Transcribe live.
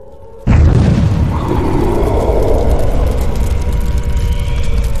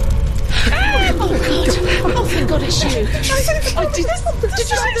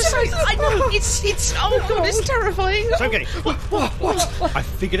terrifying. It's okay. What? I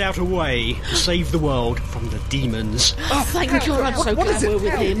figured out a way to save the world from the demons. Oh, thank God, I'm so glad we're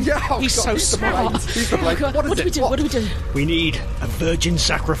with him. Yeah, he's so smart. What do we do? What do we do? We need a virgin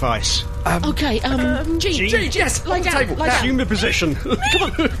sacrifice. Okay, Jean, yes, lie on the down, table. lie down. Assume the position. Come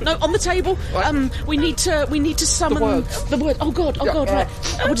on, no, on the table. We need to summon the word. Oh God, right.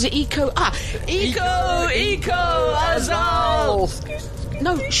 What is it? Eco, Azal.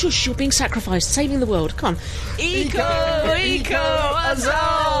 No, shush, you're being sacrificed, saving the world. Come on. Eco,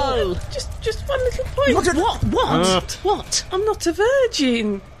 Azal. Just one little point. What? I'm not a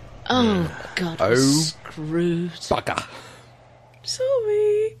virgin. Oh, God, we're screwed. Bugger.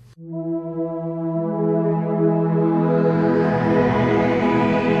 Sorry.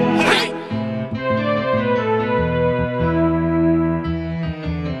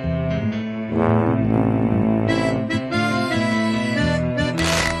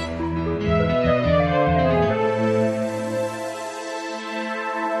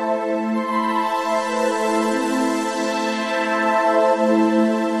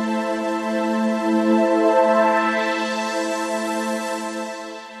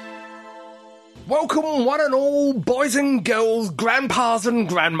 Welcome, one and all, boys and girls, grandpas and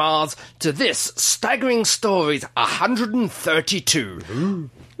grandmas, to this Staggering Stories 132.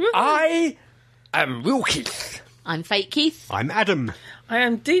 I am Will Keith. I'm Fake Keith. I'm Adam. I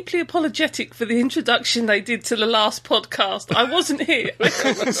am deeply apologetic for the introduction they did to the last podcast. I wasn't here. I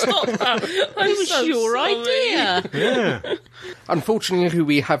couldn't stop that. It was your idea. Yeah. Unfortunately,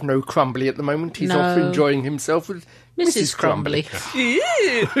 we have no Crumbly at the moment. He's off enjoying himself with Mrs. Crumbly.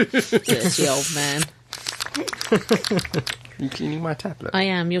 Dirty old man. Are you cleaning my tablet? I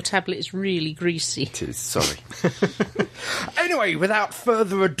am. Your tablet is really greasy. It is, sorry. Anyway, without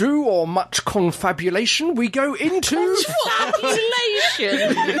further ado or much confabulation, we go into...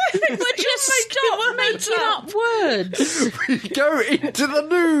 Confabulation? We're just stop making up words. We go into the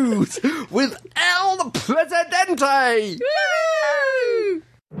news with El Presidente! Woo!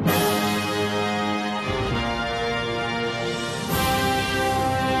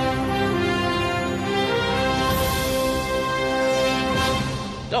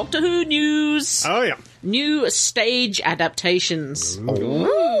 Doctor Who news. Oh, yeah. New stage adaptations.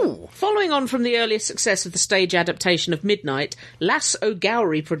 Ooh. Following on from the earlier success of the stage adaptation of Midnight, Lass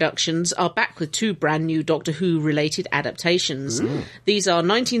O'Gowrie Productions are back with two brand new Doctor Who-related adaptations. These are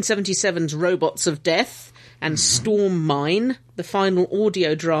 1977's Robots of Death and Storm Mine, the final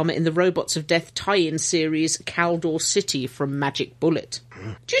audio drama in the Robots of Death tie-in series Caldor City from Magic Bullet.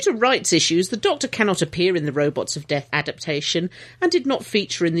 Due to rights issues, the Doctor cannot appear in the Robots of Death adaptation and did not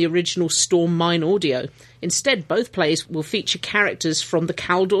feature in the original Storm Mine audio. Instead, both plays will feature characters from the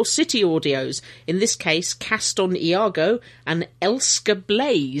Caldor City audios, in this case Caston Iago and Elska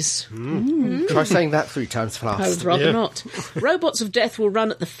Blaze. Try saying that 3 times fast. I would rather not. Robots of Death will run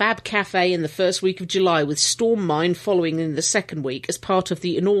at the Fab Cafe in the first week of July, with Storm Mine following in the second week as part of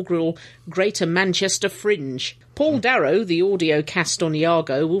the inaugural Greater Manchester Fringe. Paul Darrow, the audio Caston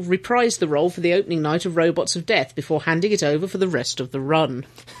Iago, will reprise the role for the opening night of Robots of Death before handing it over for the rest of the run.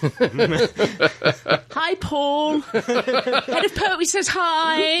 Hi, Paul. Head of Pertwee says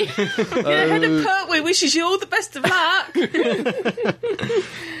hi. Head of Pertwee wishes you all the best of luck.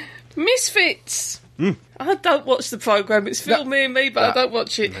 Misfits. I don't watch the programme. It's Phil, me and me, but I don't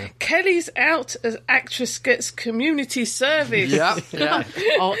watch it. Kelly's out as actress gets community service. Yeah.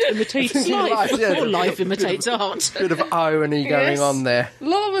 Art imitates life. Or life imitates art. Bit of irony going on there.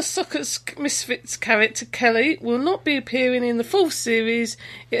 Laura Sucker's Misfits character Kelly will not be appearing in the fourth series.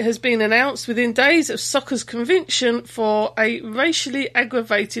 It has been announced within days of Sucker's conviction for a racially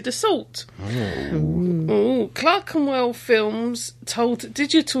aggravated assault. Clerkenwell Films told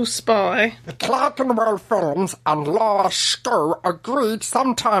Digital Spy... Clerkenwell Films and Laura Scow agreed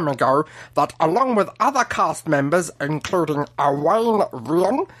some time ago that along with other cast members, including Owain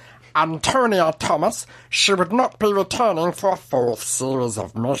Ryan, Antonia Thomas, she would not be returning for a fourth series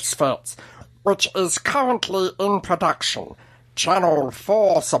of Misfits, which is currently in production. Channel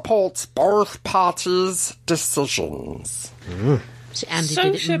 4 supports both parties' decisions. Andy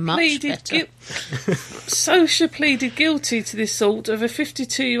did it much better. Sosha pleaded guilty to the assault of a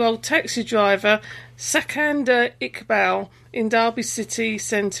 52-year-old taxi driver, Sakander Iqbal, in Derby City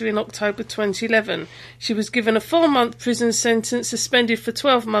Centre in October 2011. She was given a 4-month prison sentence, suspended for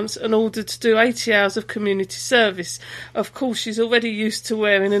 12 months and ordered to do 80 hours of community service. Of course, she's already used to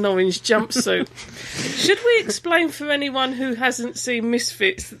wearing an orange jumpsuit. Should we explain for anyone who hasn't seen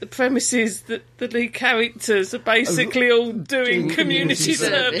Misfits that the premise is that the lead characters are basically all doing community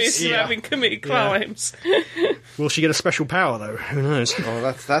service for having committed crimes? Will she get a special power, though? Who knows?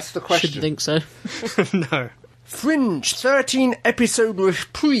 Oh, that's the question. Shouldn't think so. No. Fringe 13-episode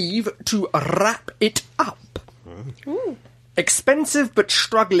reprieve to wrap it up. Ooh. Expensive but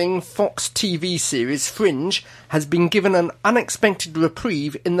struggling Fox TV series Fringe has been given an unexpected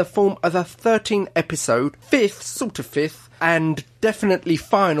reprieve in the form of a 13-episode, fifth, and definitely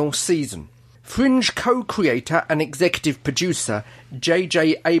final season. Fringe co-creator and executive producer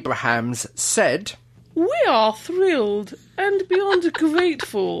J.J. Abrahams said, We are thrilled and beyond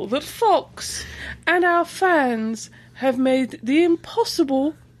grateful that Fox and our fans have made the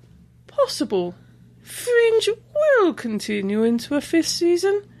impossible possible. Fringe will continue into a 5th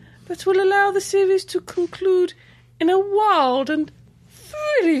season that will allow the series to conclude in a wild and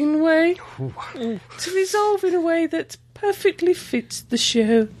thrilling way, to resolve in a way that perfectly fits the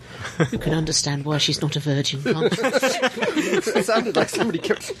show. You can understand why she's not a virgin, can't you? it sounded like somebody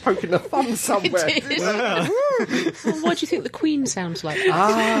kept poking a thumb somewhere. Well, why do you think the Queen sounds like? You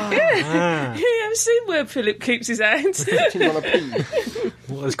haven't seen where Philip keeps his hands. Sitting on a pea.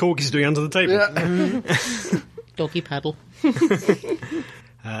 What is Corky's doing under the table? Yeah. Doggy paddle.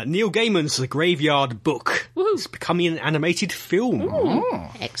 Neil Gaiman's The Graveyard Book Woo. is becoming an animated film.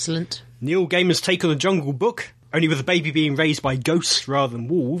 Excellent. Neil Gaiman's take on the Jungle Book, only with a baby being raised by ghosts rather than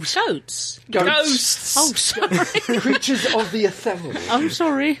wolves. Goats. Ghosts. Oh, sorry. Creatures of the ethereal. I'm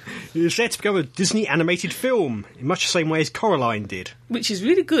sorry. It is set to become a Disney animated film, in much the same way as Coraline did. Which is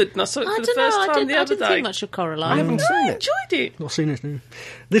really good. And I saw it I for the don't know. first I time the other didn't day. think much of Coraline. I haven't seen I it. enjoyed it. Not seen it, no.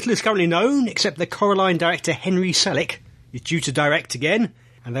 Little is currently known, except that Coraline director Henry Selick is due to direct again,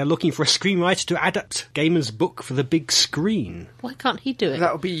 and they're looking for a screenwriter to adapt Gaiman's book for the big screen. Why can't he do it?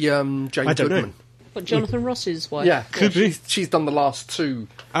 That would be Jane I don't know. Goodman. What, Jonathan Ross's wife? Yeah, Could be. She's done the last two.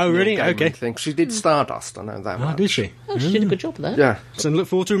 Oh, really? Neil Gaiman Okay. things. She did Stardust, I know that Oh, much. did she? Oh, she did a good job of that. Yeah. Something to look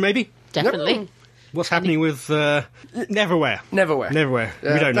forward to, maybe? Definitely. What's happening with Neverwhere? Neverwhere.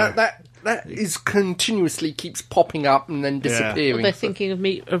 We don't know. That is continuously keeps popping up and then disappearing. They're thinking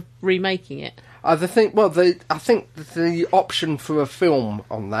of remaking it. I think the option for a film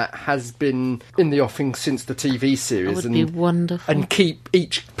on that has been in the offing since the TV series. That would be wonderful. And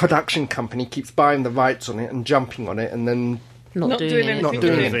each production company keeps buying the rights on it and jumping on it and then Not doing anything. not with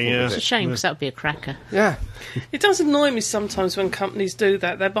doing it. anything yeah. with It's a it. shame because that would be a cracker. Yeah. It does annoy me sometimes when companies do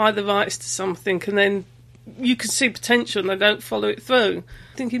that. They buy the rights to something and then you can see potential and they don't follow it through.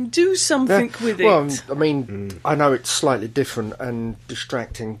 Thinking, do something with it. Well, I mean, I know it's slightly different and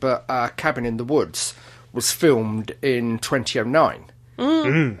distracting, but Cabin in the Woods was filmed in 2009.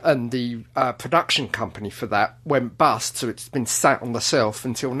 And the production company for that went bust, so it's been sat on the shelf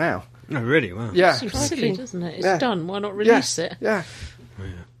until now. Oh, really? Wow. Yeah. Seems silly, doesn't it? It's Yeah. done. Why not Yeah. release it? Yeah.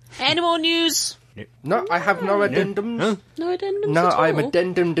 Any more news? No, I have no addendums. Huh? No addendums No, at all? I'm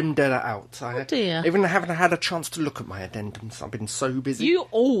addendum out. dear. Even haven't had a chance to look at my addendums. I've been so busy. You're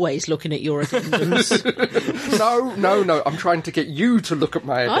always looking at your addendums. No. I'm trying to get you to look at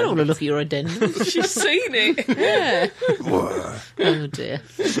my addendums. I don't want to look at your addendums. She's seen it. Yeah. Oh, dear.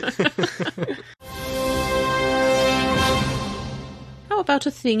 How about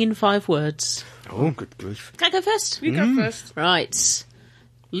a thing in 5 words? Oh, good grief. Can I go first? You go first. Right.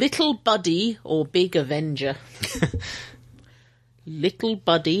 Little Buddy or Big Avenger? Little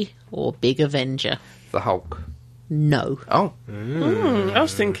Buddy or Big Avenger? The Hulk. No. Oh. I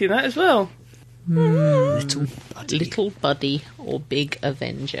was thinking that as well. Little Buddy or Big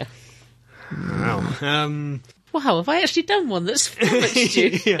Avenger? Wow. Wow, have I actually done one that's flummoxed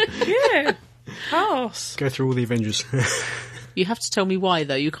you? Yeah. Pass. Go through all the Avengers. You have to tell me why,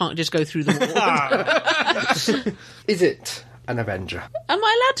 though. You can't just go through them all. Is it an Avenger? Am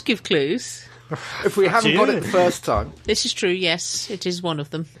I allowed to give clues? If we haven't got you. it the first time. This is true, yes. It is one of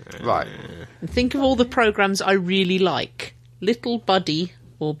them. Right. And think of all the programmes I really like. Little Buddy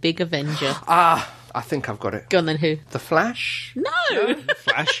or Big Avenger? I think I've got it. Go on then, who? The Flash? No!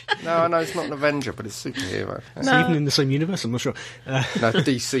 Flash. No, I know it's not an Avenger, but it's a superhero. Is it even in the same universe? I'm not sure. No,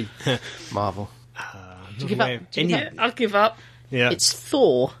 DC. Marvel. Do you give up? Do you give up? I'll give up. Yeah. It's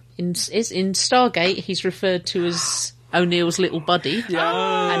Thor. In Stargate, he's referred to as O'Neill's little buddy.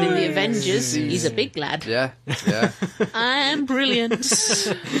 Yeah. And in the Avengers, he's a big lad. Yeah. I'm brilliant.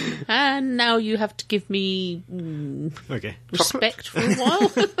 And now you have to give me Okay. respect for a while.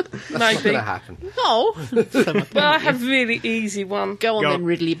 That's not Maybe. going to happen. Oh. Well, I have a really easy one. Go on Go then, on.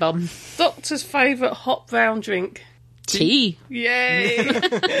 Ridley Bum. Doctor's favourite hot brown drink. Tea. Yay!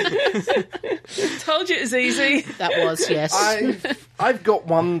 Told you it was easy. That was, yes. I've got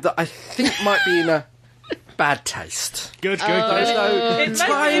one that I think might be in a bad taste. Good. So, It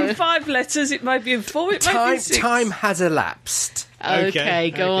may be in 5 letters, it may be in 4, it may be in 6. time has elapsed.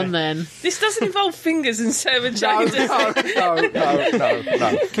 Okay, go on then. This doesn't involve fingers and Sarah No. Jane, does it?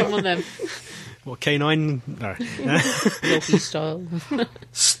 Come Come on then. What, K9? No. Doggy style.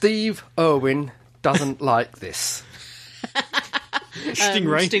 Steve Irwin doesn't like this.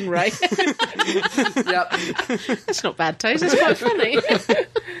 Stingray. Stingray. Yep. It's not bad taste. It's quite funny.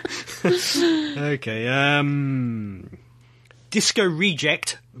 Okay. Disco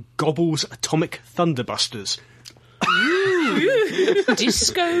Reject gobbles Atomic Thunderbusters.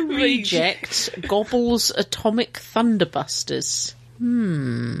 Disco Reject gobbles Atomic Thunderbusters.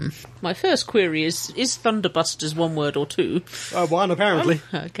 My first query is Thunderbusters one word or two? One, apparently.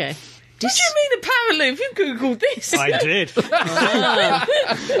 Okay. What do you mean apparently? If you Googled this. I did.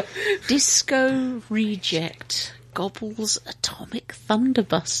 Disco Reject gobbles Atomic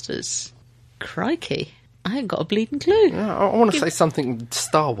Thunderbusters. Crikey. I ain't got a bleeding clue. Yeah, I want to say something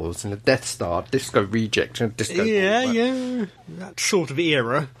Star Wars and a Death Star, Disco Reject and Disco Yeah, Ball, yeah. That sort of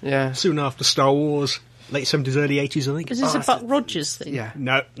era. Yeah. Soon after Star Wars. Late 70s, early 80s, I think. Is this a Buck Rogers thing? Yeah.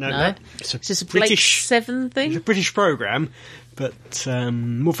 No. No. It's a Is this a British... Blake Seven It's thing? a British programme, but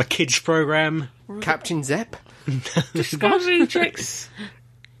more of a kids' programme. Captain Zepp. Disco Rejects.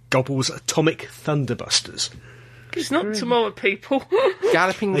 Gobbles Atomic Thunderbusters. It's not tomorrow, people.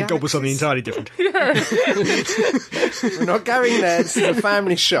 Galloping They gobble Galaxies. something entirely different. We're not going there. This is a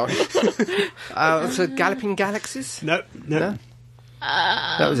family show. So Galloping Galaxies? No. That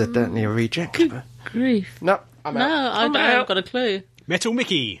was definitely a reject. but- Grief. No, I'm No, out. I haven't got a clue. Metal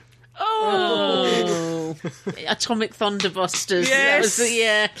Mickey. Oh, Atomic Thunderbusters. Yes. That was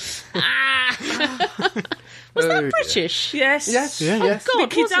yeah. Was that British? Yes. Yes, yes. God,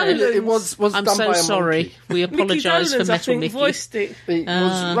 Mickey was it? Dolan. It was I'm done so by a sorry. monkey. We Mickey apologise for Dolan's, I Metal think, Mickey. voiced it. It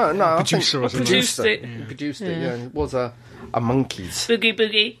was no, Producer, I think, wasn't it? Produced it. He produced it. Yeah, it was a monkey's. Boogie,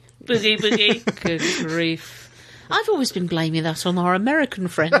 boogie. Boogie, boogie. Good grief. I've always been blaming that on our American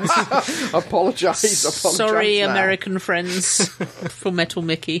friends. Apologise. Sorry, now. American friends, for Metal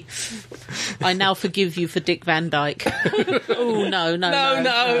Mickey. I now forgive you for Dick Van Dyke. Oh, no.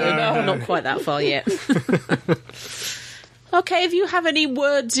 Not quite that far yet. Okay, if you have any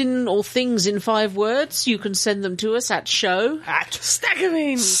words in or things in 5 words, you can send them to us at show.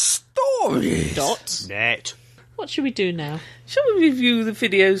 Staggering. Stories. Net. What should we do now? Shall we review the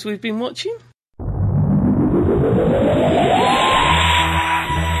videos we've been watching?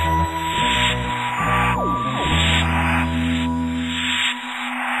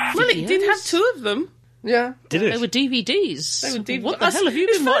 Well, it did have 2 of them. Yeah. Did They it? were DVDs. They were DVD. What the hell have you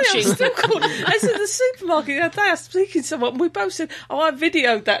been watching? I was at the supermarket the other day. I was speaking to someone. We both said, I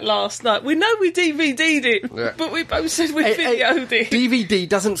videoed that last night. We know we DVD'd it, Yeah. but we both said we videoed it. DVD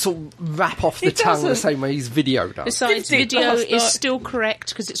doesn't sort of wrap off the It tongue the doesn't. same way his video does. Besides, Did it video last is night. still correct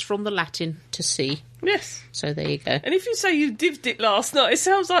because it's from the Latin to see. Yes. So there you go. And if you say you dived it last night, it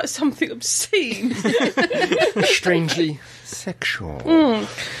sounds like something obscene. Strangely sexual.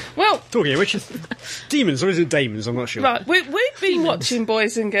 Well, Talking of which, demons, or is it daemons? I'm not sure. right, we've been watching,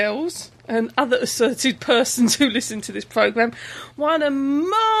 boys and girls, and other asserted persons who listen to this programme, one of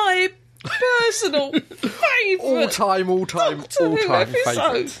my personal favourite All time favourites.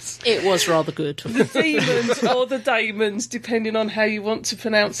 episodes. It was rather good. The Demons or the Daemons, depending on how you want to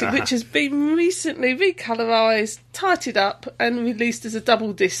pronounce it, which has been recently recolorised, tightened up, and released as a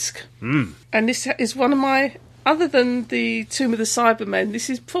double disc. And this is one of my, other than the Tomb of the Cybermen, this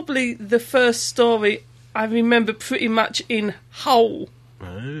is probably the first story I remember pretty much in whole.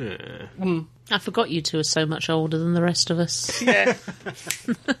 I forgot you two are so much older than the rest of us. Yeah.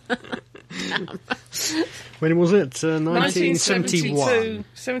 When was it? 1971.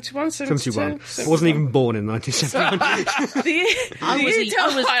 71, 71. I wasn't even born in 1971. The year,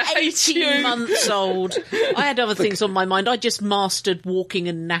 I was I hate 18 you. months old. I had other things on my mind. I just mastered walking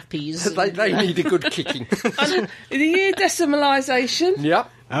and nappies. They need a good kicking. The year decimalisation. Yep.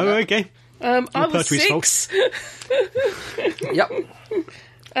 Oh, okay. I was Pertwee's fault. 6. Yep.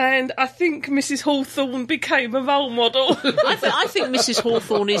 And I think Mrs. Hawthorne became a role model. I think Mrs.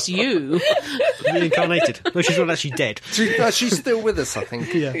 Hawthorne is you. Reincarnated. No, she's not actually dead. She's still with us, I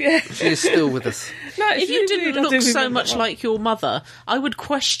think. Yeah. She is still with us. No, it's If you really didn't weird, I look do so remember much that. like your mother, I would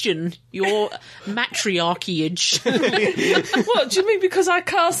question your matriarchyage. What, do you mean because I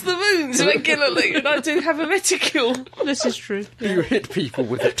cast the runes regularly and I do have a reticule? This is true. You hit people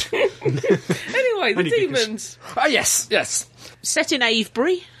with it. Anyway, the Only because- demons. Oh, yes. Set in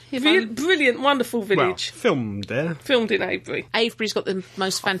Avebury. Brilliant, wonderful Well, village. filmed there. Filmed in Avebury. Avebury's got the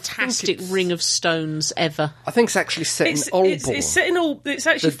most fantastic it's- ring of stones ever. I think it's actually set in It's Alborn. set in all. It's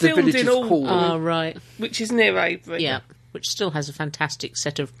actually The filmed village in is Alborn, called- Oh, right. which is near Avebury. Yeah. Which still has a fantastic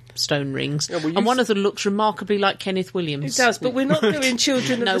set of stone rings. well, And one of them looks remarkably like Kenneth Williams. It does, but we're not doing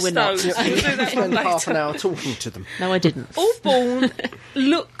Children No, of the we're not. Stones. We'll do that one Spend half an later. hour talking to them. No, I didn't. Alborn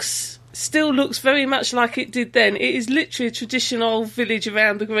looks still looks very much like it did then. It is literally a traditional village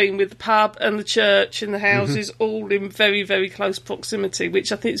around the green with the pub and the church and the houses all in very, very close proximity,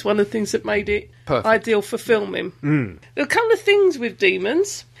 which I think is one of the things that made it ideal for filming. There are a couple of things with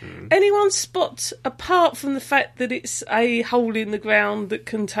Demons. Anyone spot, apart from the fact that it's a hole in the ground that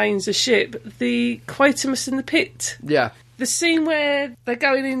contains a ship, the Quatermass in the pit? Yeah. The scene where they're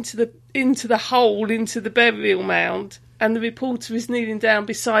going into the hole, into the burial mound, and the reporter is kneeling down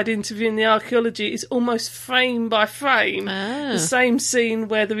beside interviewing the archaeology is almost frame by frame the same scene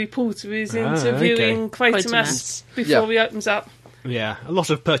where the reporter is interviewing Quatermass before he opens up. Yeah, a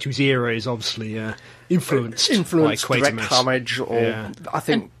lot of Pertwee's era is obviously influenced by direct Quatermass. homage, or I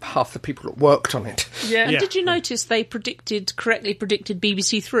think half the people that worked on it. Yeah. And did you notice they correctly predicted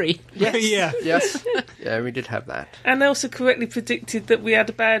BBC Three? Yes. Yeah. Yes. Yeah, we did have that. And they also correctly predicted that we had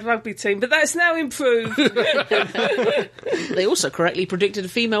a bad rugby team, but that's now improved. They also correctly predicted a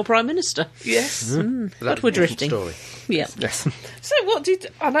female Prime Minister. Yes. But we're drifting. Story. Yeah. Yes. So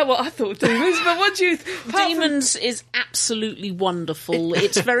I know what I thought of Demons, but what do you... Demons is absolutely wonderful.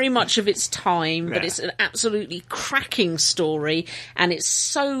 It's very much of its time, but it's an absolutely cracking story, and it's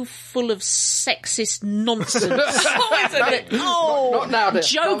so full of sexist nonsense. Not now, dear.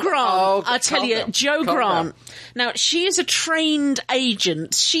 Jo Grant, I tell you, Jo Grant. Now, she is a trained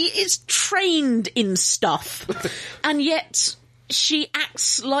agent. She is trained in stuff, and yet she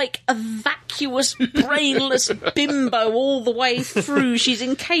acts like a vacuous, brainless bimbo all the way through. She's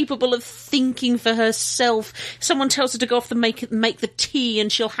incapable of thinking for herself. Someone tells her to go off and make the tea,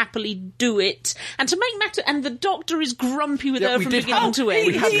 and she'll happly do it. And and the doctor is grumpy with her from beginning to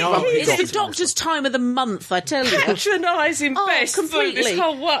end. It's the doctor's time of the month, I tell you. Patronising best completely. This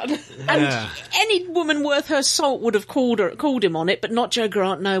whole one. And any woman worth her salt would have called him on it, but not Jo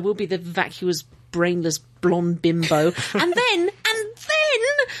Grant. No, we'll be the vacuous, brainless blonde bimbo. and then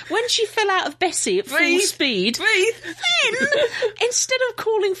when she fell out of Bessie at full speed, then instead of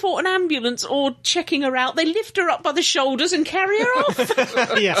calling for an ambulance or checking her out, they lift her up by the shoulders and carry her off.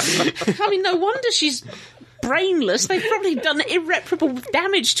 Yeah. I mean, no wonder she's brainless. They've probably done irreparable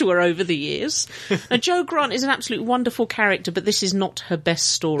damage to her over the years. Now, Jo Grant is an absolute wonderful character, but this is not her best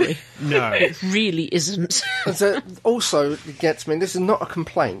story. No. It really isn't. So also, it gets me, this is not a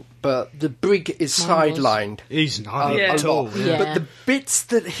complaint, but the brig is sidelined. He's not a at all. lot. Yeah. But the bits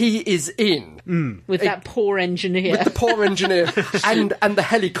that he is in... With that poor engineer. With the poor engineer and the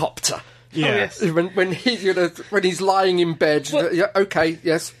helicopter. Yeah. When he's lying in bed, okay,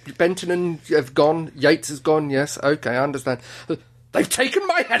 yes, Benton and have gone, Yates has gone, yes, okay, I understand. They've taken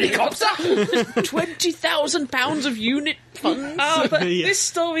my helicopter! £20,000 of unit funds. Oh, but this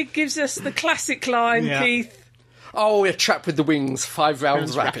story gives us the classic line, Keith. Oh, a chap with the wings, 5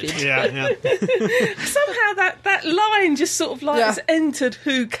 rounds rapid. Yeah. Somehow that line just sort of has entered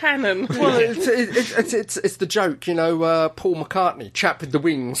Who canon. Well, it's the joke, Paul McCartney, chap with the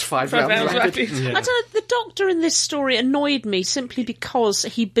wings, 5 rounds rapid. Yeah. I don't know, the doctor in this story annoyed me simply because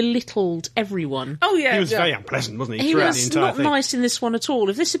he belittled everyone. Oh, yeah. He was very unpleasant, wasn't he? He Throughout was the entire not thing. nice in this one at all.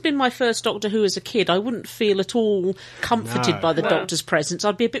 If this had been my first Doctor Who as a kid, I wouldn't feel at all comforted by the Doctor's presence.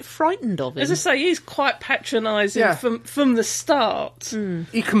 I'd be a bit frightened of him. As I say, he's quite patronising from the start.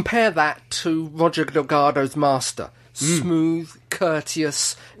 You compare that to Roger Delgado's Master. Smooth,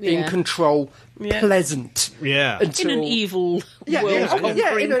 courteous, in control, pleasant. Yeah. In an evil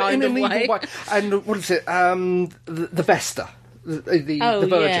world-conquering kind of way. Evil way. And what is it? The Vesta. The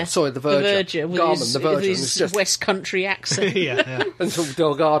Verger. Yeah. Sorry, the Verger. Garmin, the Verger. with his it's just, West Country accent. until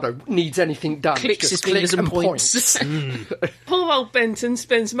Delgado needs anything done. Clicks his just fingers click and points. Poor old Benton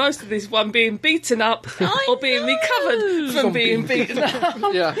spends most of this one being beaten up or being recovered from being beaten up.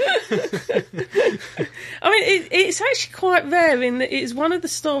 Yeah. I mean, it's actually quite rare in that it's one of the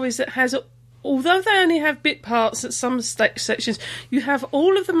stories that has... Although they only have bit parts at some sections, you have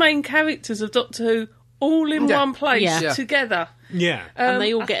all of the main characters of Doctor Who all in one place together. Yeah. And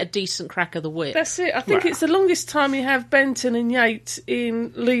they all get a decent crack of the whip. That's it. I think it's the longest time you have Benton and Yates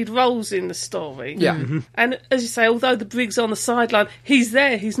in lead roles in the story. Yeah. And as you say, although the brig's on the sideline, he's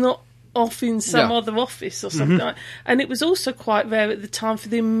there. He's not off in some other office or something like that. And it was also quite rare at the time for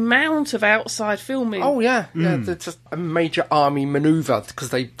the amount of outside filming. Oh, yeah. It's just a major army manoeuvre because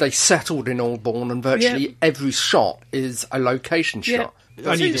they settled in Aldbourne and virtually every shot is a location shot.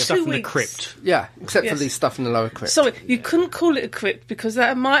 Only the stuff in the crypt. Yeah, except for the stuff in the lower crypt. Sorry, you couldn't call it a crypt because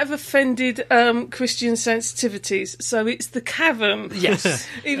that might have offended Christian sensitivities. So it's the cavern. Yes.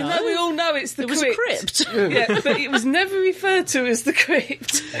 Even though we all know it's the crypt. It was a crypt. Yeah, but it was never referred to as the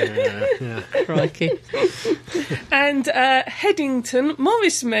crypt. Crikey. And Headington,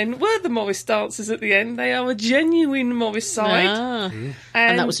 Morris men were the Morris dancers at the end. They are a genuine Morris side.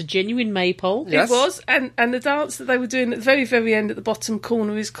 And that was a genuine maypole. Yes. It was. And the dance that they were doing at the very, very end at the bottom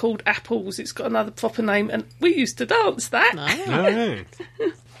corner is called Apples. It's got another proper name. And we used to dance that. All right.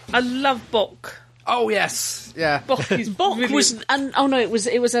 I love Bok. Oh, yes. Yeah. Bok is Bok brilliant. was, and oh no, it was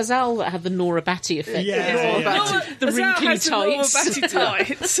Azal that had the Nora Batty effect. The Azal wrinkly has the Nora tights. Batty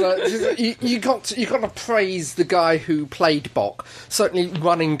tights. So you got to praise the guy who played Bok, certainly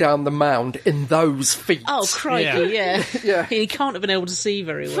running down the mound in those feet. Oh crikey, yeah. Yeah. He can't have been able to see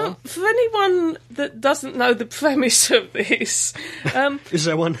very well. For anyone that doesn't know the premise of this, Is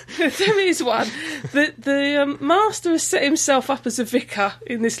there one? there is one. The master has set himself up as a vicar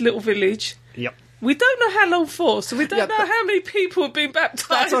in this little village. Yep. We don't know how long for, so we don't know how many people have been That's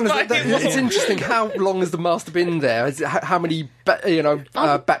baptised honestly, by him. it's interesting. How long has the master been there? How many,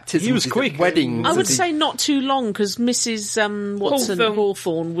 baptisms? He was quick. Weddings. I would has he- say not too long because Mrs.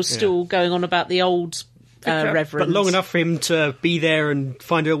 Hawthorne was still going on about the old reverend. But long enough for him to be there and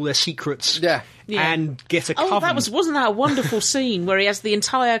find all their secrets. Yeah. And get a Oh, coven. wasn't that a wonderful scene where he has the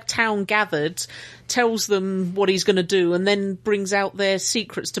entire town gathered, tells them what he's going to do, and then brings out their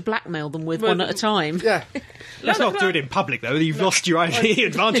secrets to blackmail them with one at a time? Yeah. Let's not do it in public, though. You've lost your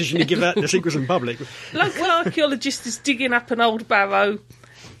advantage when you give out the secrets in public. Local archaeologist is digging up an old barrow,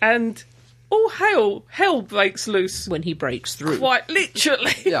 and all hell breaks loose. When he breaks through. Quite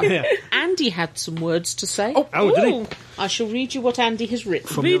literally. Yeah. Andy had some words to say. Oh, did he? Ooh. I shall read you what Andy has written.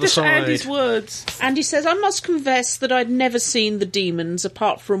 From the Read other us side. Andy's words. Andy says, I must confess that I'd never seen the demons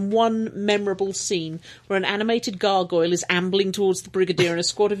apart from one memorable scene where an animated gargoyle is ambling towards the Brigadier and a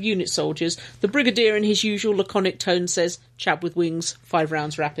squad of unit soldiers. The Brigadier, in his usual laconic tone, says, chap with wings, 5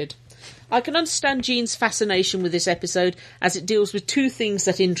 rounds rapid. I can understand Jean's fascination with this episode as it deals with 2 things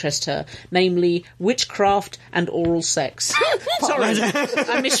that interest her, namely witchcraft and oral sex. Sorry,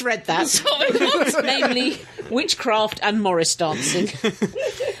 I misread that. Sorry, namely witchcraft and Morris dancing.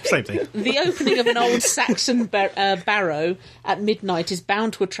 Same thing. The opening of an old Saxon barrow at midnight is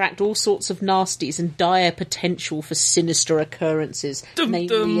bound to attract all sorts of nasties and dire potential for sinister occurrences,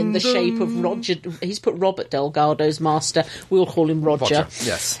 namely in the shape of Roger. He's put Robert Delgado's master. We'll call him Roger.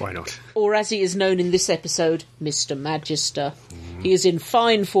 Yes. Why not? Or as he is known in this episode, Mr. Magister. He is in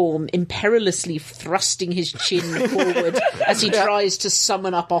fine form, imperilously thrusting his chin forward as he tries to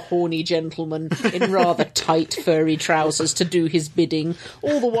summon up a horny gentleman in rather tight furry trousers to do his bidding,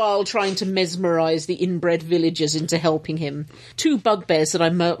 all the while trying to mesmerise the inbred villagers into helping him. 2 bugbears that I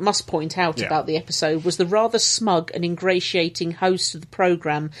must point out about the episode was the rather smug and ingratiating host of the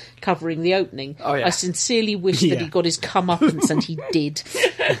programme covering the opening. Oh, yeah. I sincerely wish that he got his comeuppance, and he did.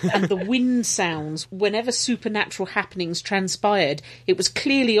 And the wind sounds, whenever supernatural happenings transpired, it was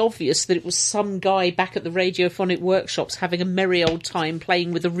clearly obvious that it was some guy back at the radiophonic workshops having a merry old time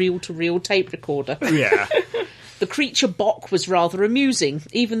playing with a reel-to-reel tape recorder. Yeah. The creature Bok was rather amusing.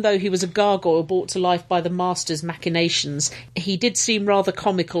 Even though he was a gargoyle brought to life by the master's machinations, he did seem rather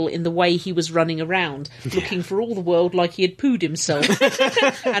comical in the way he was running around, looking for all the world like he had pooed himself,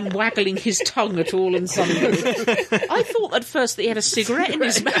 and waggling his tongue at all and sundry. I thought at first that he had a cigarette in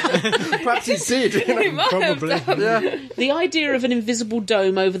his mouth. Perhaps he did. Probably. Yeah. The idea of an invisible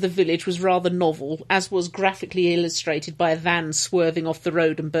dome over the village was rather novel, as was graphically illustrated by a van swerving off the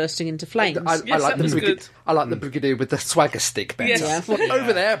road and bursting into flames. I like the Brigadier with the swagger stick better. Yes.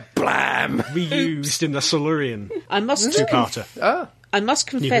 Over there, blam! Reused in the Silurian. I must Two-parter. I must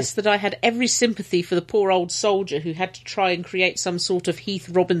confess that I had every sympathy for the poor old soldier who had to try and create some sort of Heath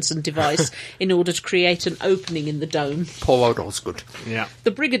Robinson device in order to create an opening in the dome. Poor old Osgood. Yeah.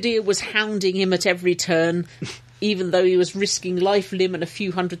 The Brigadier was hounding him at every turn, even though he was risking life, limb and a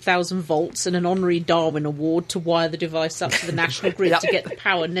few 100,000 volts and an honorary Darwin Award to wire the device up to the national grid to get the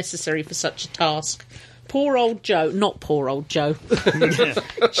power necessary for such a task. Poor old Joe, not poor old Joe.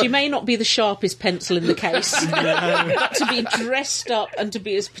 She may not be the sharpest pencil in the case, but to be dressed up and to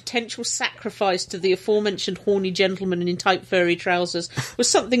be as potential sacrifice to the aforementioned horny gentleman in tight furry trousers was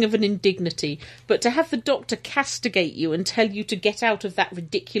something of an indignity. But to have the doctor castigate you and tell you to get out of that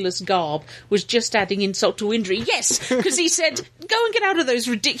ridiculous garb was just adding insult to injury. Yes, because he said, go and get out of those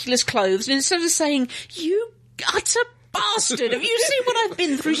ridiculous clothes, and instead of saying, you utter bastard, have you seen what I've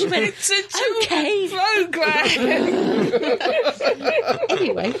been through? She went, okay.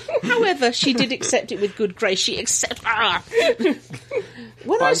 Anyway, however, she did accept it with good grace. She accepted...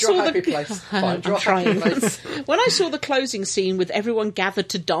 When Find your happy place. Find your happy place. When I saw the closing scene with everyone gathered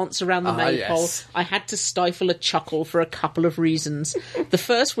to dance around the maypole, yes. I had to stifle a chuckle for a couple of reasons. The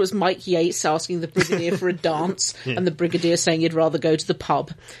first was Mike Yates asking the Brigadier for a dance, and the Brigadier saying he'd rather go to the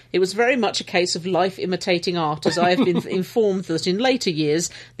pub. It was very much a case of life imitating art, as I have been informed that in later years,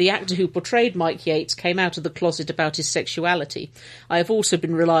 the actor who portrayed Mike Yates came out of the closet about his sexuality. I have also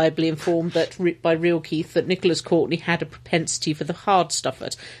been reliably informed that by Real Keith that Nicholas Courtney had a propensity for the hard stuff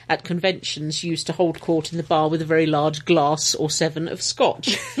at conventions, used to hold court in the bar with a very large glass or 7 of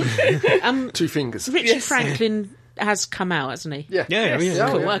scotch. 2 fingers. Richard Franklin has come out, hasn't he? Yeah.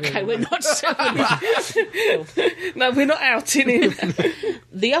 Cool. Okay, we're not. No, we're not outing him.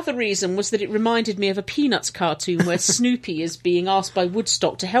 The other reason was that it reminded me of a Peanuts cartoon where Snoopy is being asked by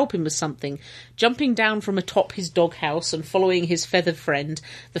Woodstock to help him with something. Jumping down from atop his doghouse and following his feathered friend,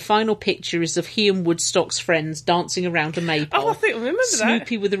 the final picture is of he and Woodstock's friends dancing around a maypole. Oh, I think I remember that.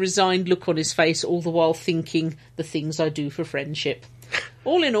 Snoopy with a resigned look on his face, all the while thinking, the things I do for friendship.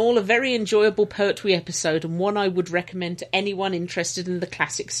 All in all, a very enjoyable Pertwee episode, and one I would recommend to anyone interested in the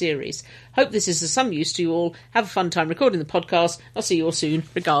classic series. Hope this is of some use to you all. Have a fun time recording the podcast. I'll see you all soon.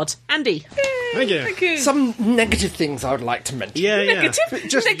 Regards, Andy. Thank you. Thank you. Some negative things I would like to mention. Yeah. Negative?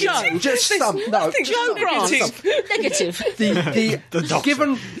 Just some. No, Joe Grant. some. Negative. The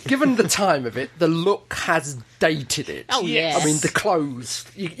doctor. given the time of it, the look has dated it. Oh, yes. I mean, the clothes.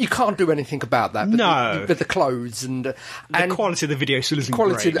 You can't do anything about that. But No. But the clothes and The quality of the video still isn't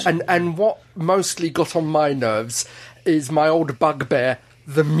quality great. and what mostly got on my nerves is my old bugbear,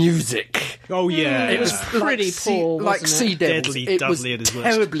 the music. Oh, yeah. It was pretty poor, like wasn't Sea it? Devils. Deadly It was Dudley at his worst.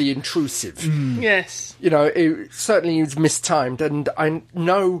 terribly intrusive. Yes. You know, it certainly was mistimed, and I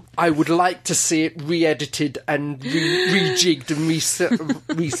know I would like to see it re-edited and rejigged and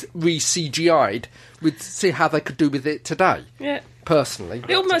re-CGI'd with see how they could do with it today. Yeah. Personally,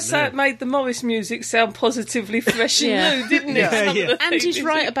 It almost made the Morris music sound positively fresh and Yeah. new, didn't it? Yeah. Some of Yeah. the And things. he's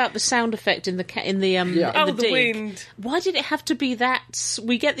right about the sound effect in the in the Oh, the dig. wind. Why did it have to be that?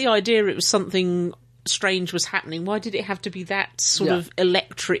 We get the idea it was something strange was happening. Why did it have to be that sort Yeah. of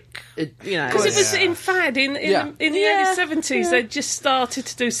electric? It- You know, Because it was in fad in the Yeah. early 70s. They just started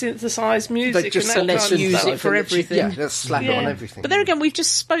to do synthesised music. they just and that let's kind of use stuff. it for everything. Yeah, let's slap it on Yeah. everything. But there again, we've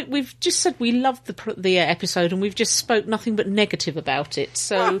just said we loved the episode, and we've just spoke nothing but negative about it.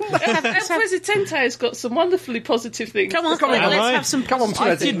 So El Presidente has got some wonderfully positive things. come on, Come on, let's Mike. have some. Come on, I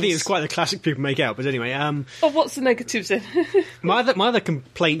President. did think it's quite the classic people make out, but anyway, Oh, what's the negatives then? my other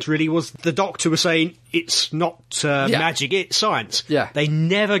complaint really was the Doctor was saying it's not magic, it's science. Yeah. They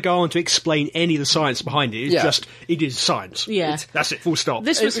never go on to explain any of the science behind it. It's Yeah. just, it is science. Yeah. That's it, full stop.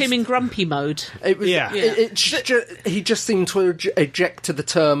 This was him in grumpy mode. It was, Yeah. he just seemed to eject to the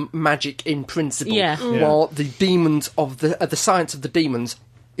term magic in principle, Yeah. while the demons of the science of the demons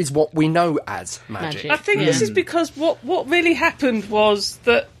is what we know as magic. Magic. I think this is because what really happened was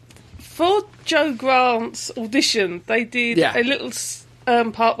that for Joe Grant's audition, they did Yeah. a little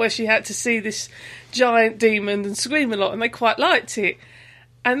part where she had to see this giant demon and scream a lot, and they quite liked it.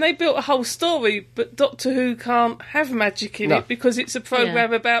 And they built a whole story, but Doctor Who can't have magic in No. it because it's a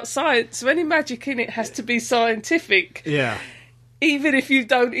programme about science. So any magic in it has to be scientific. Yeah. Even if you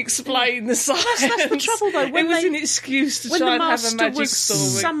don't explain the science. That's the trouble, though. When it was they- an excuse to When try the and have a Master magic was story.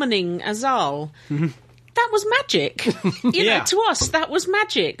 summoning Azal, that was magic. You Yeah. know, to us, that was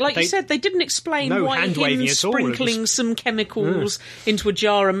magic. Like you They- said, they didn't explain No why hand-waving him at all. It sprinkling was- some chemicals into a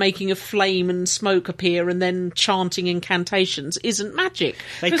jar and making a flame and smoke appear and then chanting incantations isn't magic.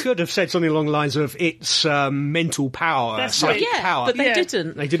 They could have said something along the lines of it's mental power, That's psychic Yeah, power. but they Yeah.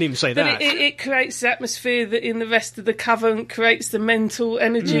 didn't. They didn't even say But that. it creates the atmosphere that in the rest of the Covenant creates the mental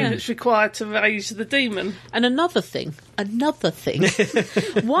energy that's required to raise the demon. And another thing.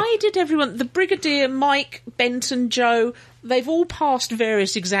 Why did everyone, the Brigadier, Mike, Benton, Joe, they've all passed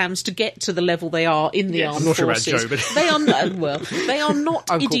various exams to get to the level they are in the Yes. armed I'm not sure about forces. Joe, but- They are they are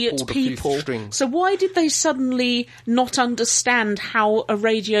not Uncle idiot pulled a few people. strings. So why did they suddenly not understand how a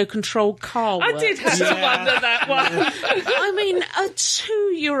radio-controlled car I works? did have to wonder that one. I mean, a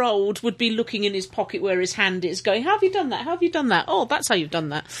 2-year-old would be looking in his pocket where his hand is, going, "How have you done that? How have you done that? Oh, that's how you've done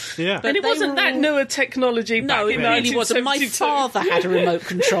that." Yeah. But And it they wasn't were that all- newer technology back No, it in really wasn't. My 1972. father had a remote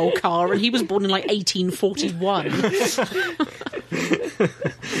control car, and he was born in like 1841.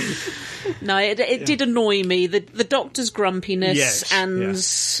 No, it did annoy me. The Doctor's grumpiness Yes, and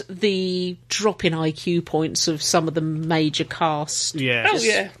the drop in IQ points of some of the major cast. Yeah. Oh,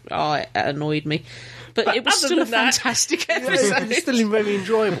 yeah. Oh, it annoyed me. But it was other still a than that- fantastic It's episode. still very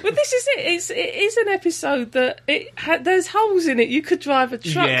enjoyable. But this is it. It is an episode that there's holes in it. You could drive a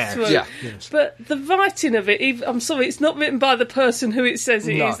truck through. Yeah. Yes. But the writing of it, I'm sorry, it's not written by the person who it says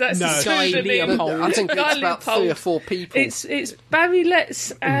it is. No. That's No. the Guy pseudonym. Leopold. I think Guy it's about Leopold. 3 or 4 people. It's Barry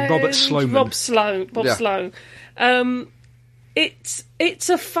Letts and Robert Sloman. Bob Yeah. Sloan. It's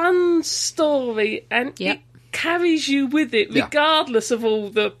a fun story, and Yep. it carries you with it, Yeah. regardless of all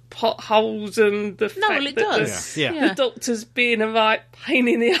the potholes and the No, fact well, it that does. Yeah. Yeah. the doctor's being a right pain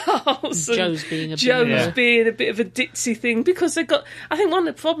in the arse. and Joe's being a bit- Joe's Yeah. being a bit of a ditzy thing, because they got. I think one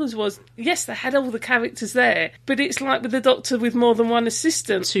of the problems was, yes, they had all the characters there, but it's like with the doctor with more than one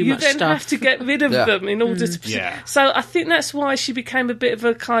assistant. Too you much then stuff. have to get rid of Yeah. them in order to. Yeah. So I think that's why she became a bit of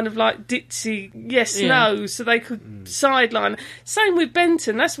a kind of like ditzy yes Yeah. no, so they could sideline. Same with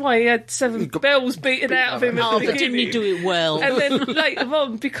Benton. That's why he had 7 bells beaten out of him at Oh, the but didn't beginning. he do it well? And then later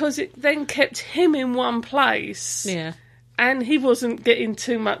on, because it then kept him in one place, Yeah. and he wasn't getting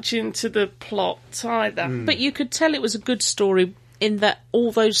too much into the plot either. But you could tell it was a good story in that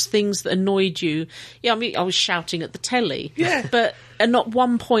all those things that annoyed you. Yeah, I mean, I was shouting at the telly. Yeah. But at not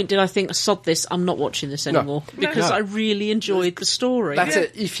one point did I think, sod this, I'm not watching this anymore. Because No. I really enjoyed the story. That's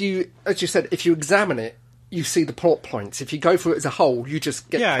it. If you, as you said, if you examine it, you see the plot points. If you go through it as a whole, you just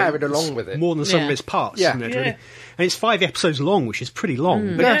get carried it's along with it. More than some of Yeah. its parts, Yeah. isn't it? Really? Yeah. And it's 5 episodes long, which is pretty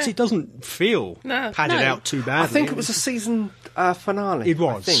long. But Yeah. it doesn't feel No. padded No. out too badly. I think it was a season finale. It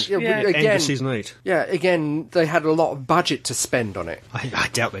was. I think. Yeah, Yeah. but End again, of season 8. yeah, again, they had a lot of budget to spend on it. I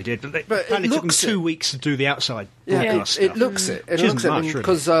doubt they did, but, But apparently it it took them looks 2 weeks to do the outside Yeah, broadcast it stuff. looks it. It Which looks isn't it much, really.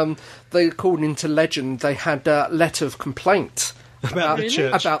 because they, according to legend, they had a letter of complaint About the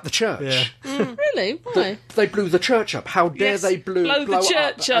church. About the church. Yeah. Really? Why? They blew the church up. How dare Yes, they blow the blow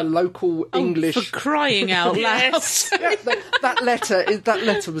church up a up. local English? For crying out loud. Yes. Yeah, that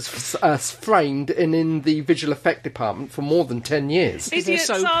letter was framed in the visual effect department for more than 10 years. they're Idiots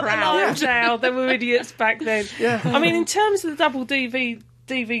so aren't proud. alive now. They were idiots back then. Yeah. I mean, in terms of the double DVD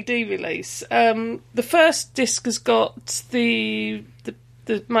release, the first disc has got the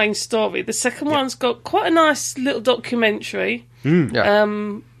main story. The second one's got quite a nice little documentary Yeah.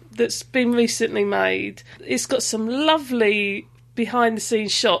 that's been recently made. It's got some lovely behind the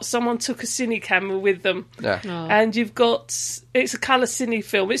scenes shots. Someone took a cine camera with them. Yeah. And you've got, it's a colour cine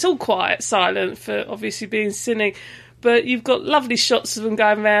film. It's all quiet, silent for obviously being cine. But you've got lovely shots of them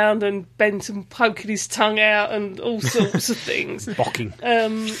going around and Benton poking his tongue out and all sorts of things. Bocking.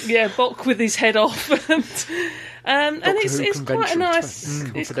 Bock with his head off. And Doctor it's Who quite a Convention nice,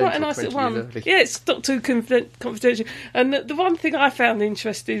 it's quite a nice Confidential, little 20 one. years early. Yeah, it's Doctor Who Confidential. And the one thing I found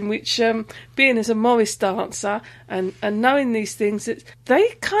interesting, which being as a Morris dancer and knowing these things, that they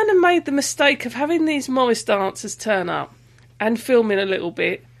kind of made the mistake of having these Morris dancers turn up and filming a little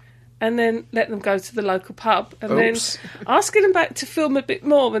bit, and then let them go to the local pub, and Oops. then asking them back to film a bit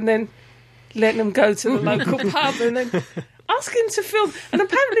more, and then letting them go to the local pub, and then asking to film. And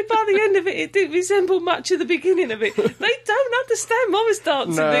apparently by the end of it, it didn't resemble much of the beginning of it. They don't understand Morris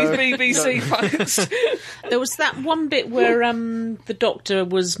dancing, No. these BBC folks. There was that one bit where the doctor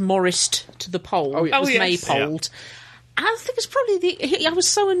was Morrised to the pole. Oh, yeah. Was Oh, yes. maypoled. I think it's probably I was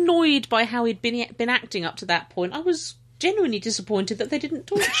so annoyed by how he'd been acting up to that point. I was genuinely disappointed that they didn't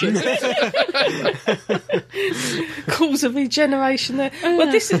torture him. Cause of regeneration there.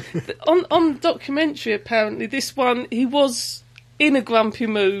 Well, this is on the documentary. Apparently, this one he was in a grumpy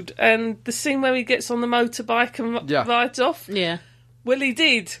mood, and the scene where he gets on the motorbike and Yeah. rides off. Yeah. Well, he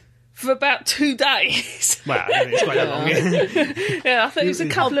did for about 2 days. Well, it's quite that long. Yeah. Yeah, I think it was a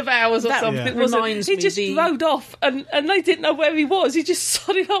couple of hours or That something. yeah. Wasn't it? reminds He me just the- rode off, and they didn't know where he was. He just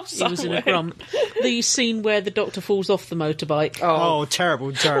sodded off He somewhere. was in a grump. The scene where the doctor falls off the motorbike. Oh,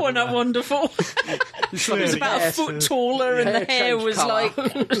 terrible, terrible. Wasn't that wonderful? It was about a foot taller, and the hair changed was colour.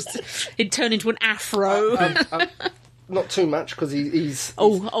 like it'd turn into an afro. Not too much because he's.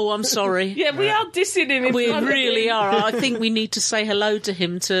 Oh, I'm sorry. Yeah, we are dissing him. in We front of really him. are. I think we need to say hello to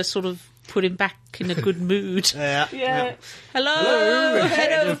him to sort of put him back in a good mood. Yeah. Hello,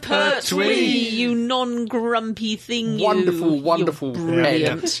 head of Pertwee. Pertwee, you non-grumpy thing. You. Wonderful, You're wonderful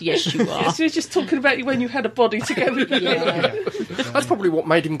brilliant. Yes, you are. So we're just talking about you when you had a body together. That's probably what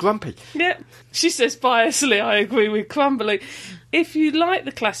made him grumpy. Yeah. She says biasly, I agree with Crumbly. If you like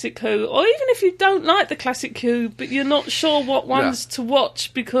the classic Who, or even if you don't like the classic Who, but you're not sure what ones to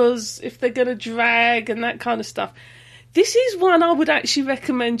watch because if they're going to drag and that kind of stuff, this is one I would actually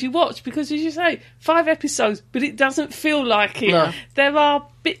recommend you watch because, as you say, 5 episodes, but it doesn't feel like it. No. There are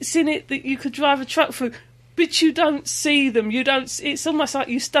bits in it that you could drive a truck through, but you don't see them. You don't. It's almost like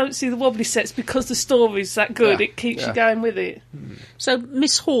you don't see the wobbly sets because the story's that good. Yeah. It keeps Yeah. you going with it. So,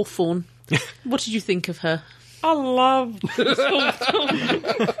 Miss Hawthorne, What did you think of her? I loved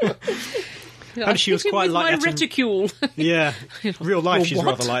And she was quite like my that. reticule. Yeah, real life she's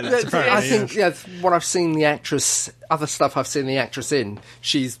rather like that. Apparently, I think, what I've seen the actress, other stuff I've seen the actress in,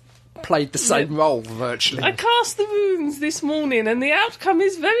 she's played the same role virtually. I cast the runes this morning, and the outcome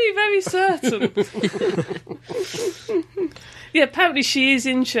is very, very certain. Yeah, apparently she is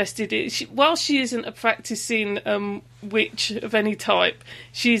interested. While she isn't a practising witch of any type,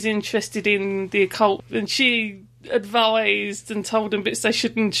 she's interested in the occult, and she advised and told them bits they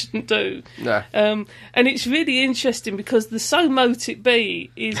shouldn't do. No. And it's really interesting because the So Mote It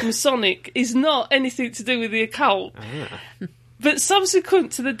Be is Masonic, is not anything to do with the occult. But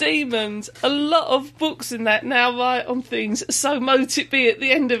subsequent to the demons, a lot of books in that now write on things, so mote it be at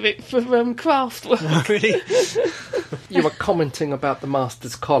the end of it for craft work. really. You were commenting about the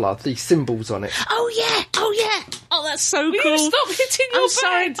Master's collar, the symbols on it. Oh yeah! Oh, that's so Will cool. you stop hitting your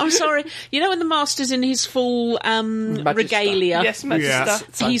bed? I'm sorry. You know when the Master's in his full regalia? Yes, Magister.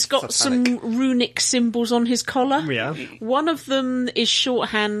 Yeah. He's got some runic symbols on his collar. Yeah. One of them is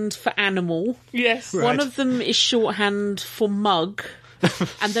shorthand for animal. Yes. Right. One of them is shorthand for mug.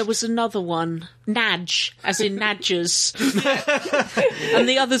 And there was another one, Nadge, as in Nadgers. And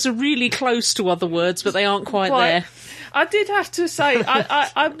the others are really close to other words, but they aren't quite there. I did have to say,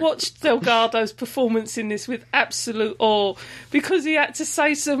 I watched Delgado's performance in this with absolute awe, because he had to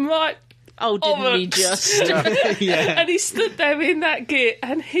say some right... Oh, didn't he just? Yeah. And he stood there in that gear,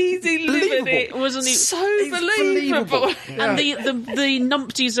 and he delivered it, Wasn't he? so It's believable. And the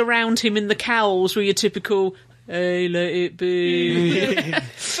numpties around him in the cowls were your typical... Hey, let it be.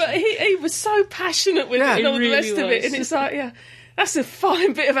 But he was so passionate with it and all the really rest of it, was. and it's like, yeah, that's a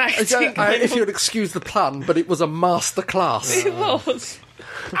fine bit of acting. If you'd excuse the pun, but it was a master class. It was.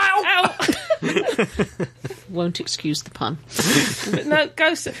 Ow! Won't excuse the pun. But no,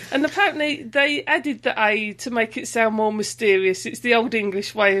 Ghost. And apparently they added the A to make it sound more mysterious. It's the old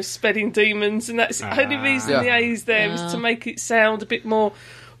English way of spelling demons, and that's the only reason the A is there is to make it sound a bit more...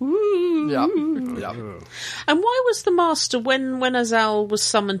 Ooh. Yeah. And why was the Master, when Azal was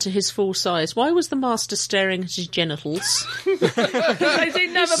summoned to his full size, why was the Master staring at his genitals? They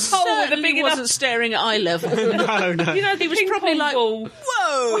didn't have a pole with a big He wasn't enough... staring at eye level. No. You know, the He was ping probably pong like, ball.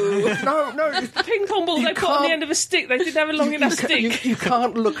 whoa! No, The ping pong ball they put on the can't- end of a stick. They didn't have a long enough stick. you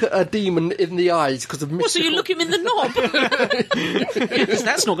can't look at a demon in the eyes because of Well, so you mystical... look him in the knob. Because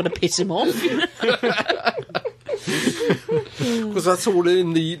that's not going to piss him off. Because that's all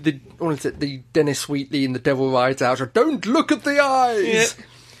in the what is it, the Dennis Wheatley in The Devil Rides Out. Don't look at the eyes! Yeah.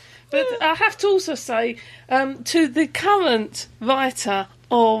 But I have to also say, to the current writer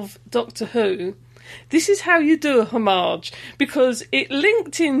of Doctor Who, this is how you do a homage, because it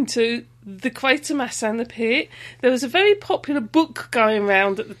linked into the Quatermass and the Pit. There was a very popular book going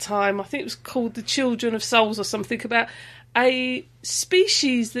around at the time, I think it was called The Children of Souls or something, about a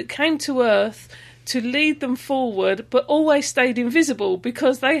species that came to Earth to lead them forward, but always stayed invisible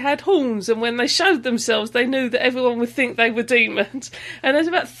because they had horns, and when they showed themselves, they knew that everyone would think they were demons. And there's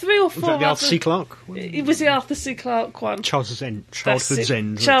about 3 or 4. Was that the Arthur C. Clarke? It was the Arthur C. Clarke one. Childhood's End. That's Childhood's it.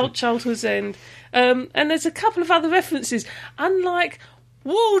 End. Childhood's End. And there's a couple of other references, unlike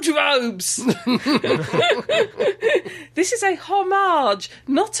wardrobes. This is a homage,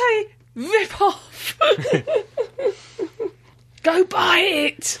 not a rip-off. Go buy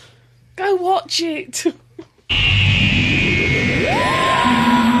it. Go watch it.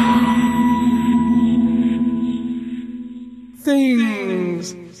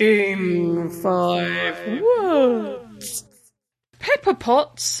 Things in 5 words. Pepper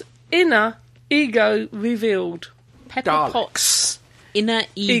Potts' inner ego revealed. Pepper Daleks. Potts' inner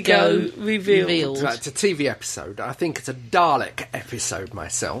ego revealed. It's a TV episode. I think it's a Dalek episode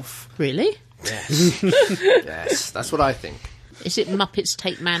myself. Really? Yes, that's what I think. Is it Muppets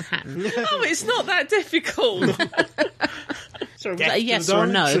Take Manhattan? Oh, it's not that difficult. Sorry, was that a yes or a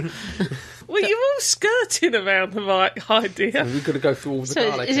no? Well, you're all skirting around the right idea. We've got to go through all the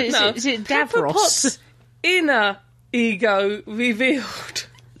So Dalek is it Pepper Davros? Potts' inner ego revealed.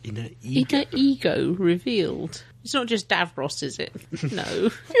 Inner Inner ego revealed. It's not just Davros, is it? No.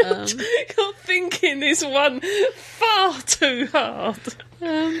 You're thinking this one far too hard.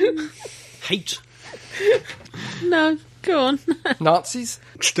 Hate. No. Go on. Nazis?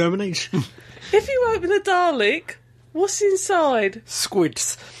 Exterminate. If you open a Dalek, what's inside?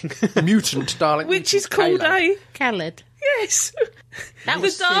 Squids. Mutant Dalek. Which is called Kayla. a... Khaled. Yes. That The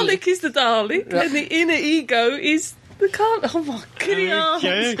was Dalek is the Dalek, and the inner ego is the can't. Oh my goodness.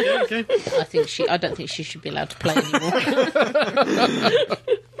 Okay. I don't think she should be allowed to play anymore.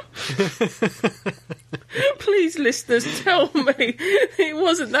 Please, listeners, tell me it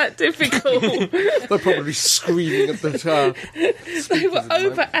wasn't that difficult. They're probably screaming at the They were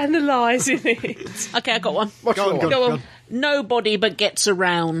over-analysing it. Okay, I got one. Go on. Nobody but gets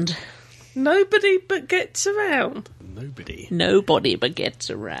around. Nobody but gets around. Nobody but gets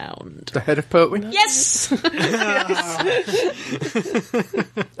around. The head of Pertwee? Yes!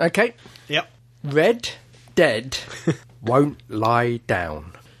 Okay. Yep. Red, dead, won't lie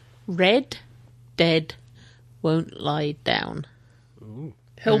down. Red, dead, won't lie down.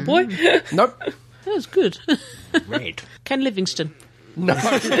 Hellboy? Nope. That was good. Red. Ken Livingstone. No.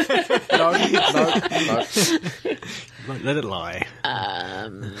 No. Won't let it lie.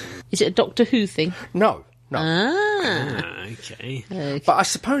 Is it a Doctor Who thing? No. Okay. But I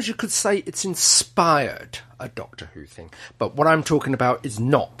suppose you could say it's inspired a Doctor Who thing. But what I'm talking about is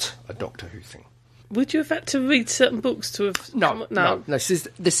not a Doctor Who thing. Would you have had to read certain books to have... No. This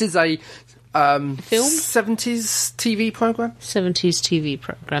is a Film? 70s TV programme? 70s TV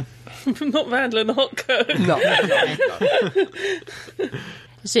programme. Not Randall and Hotco. No.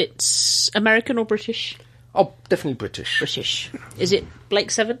 Is it American or British? Oh, definitely British. British. Is it Blake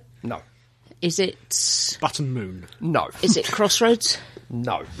Seven? No. Is it... Button Moon. No. Is it Crossroads?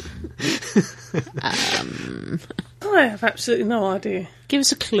 No. I have absolutely no idea. Give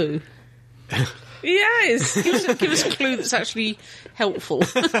us a clue. Yes. Give us a clue that's actually helpful.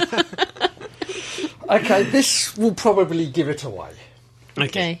 Okay, this will probably give it away.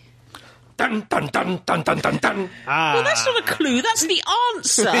 Okay. Dun, dun, dun, dun, dun, dun, dun. Well, that's not a clue. That's the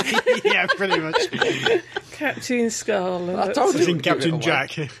answer. Yeah, pretty much. Captain Scarlet. I told you. As in it'd give it Captain away.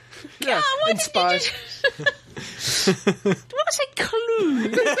 Jack. Yeah, why inspired. When I say clue,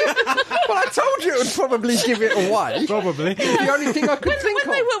 Well, I told you it would probably give it away. Probably. The only thing I could think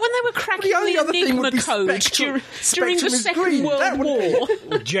when they were cracking The only the other thing Enigma would be code Spectrum. during the Spectrum is Second green. That World would-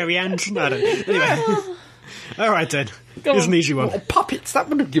 War. Jerry Anderson. I don't know. Anyway. All right, then. Here's an easy one. Or puppets, that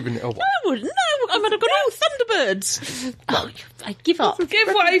would have given it away. I would I would have gone, Thunderbirds. Oh, I give up. Give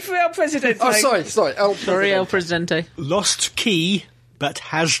way for El Presidente. Oh, sorry. El Sorry, El Presidente. Presidente. Lost key, but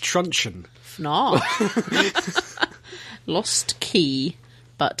has truncheon. No. Lost key,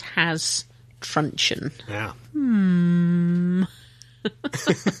 but has truncheon. Yeah.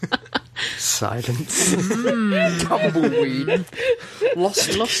 Silence. Tumbleweed.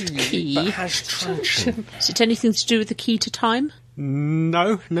 Lost key. but has truncheon. Is it anything to do with the key to time?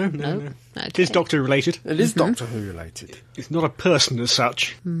 No. Okay. It is Doctor related. It is Doctor Who related. It's not a person as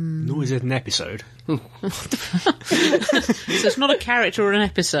such, nor is it an episode. So it's not a character or an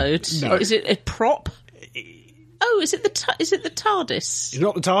episode. No. Is it a prop? Oh, is it the TARDIS? It's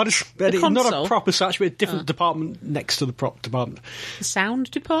not the TARDIS, but it's not console? a prop as such, but a different department next to the prop department. The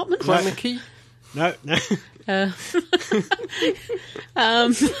sound department? Chroma key? No.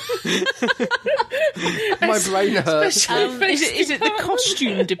 My brain hurts. Is it the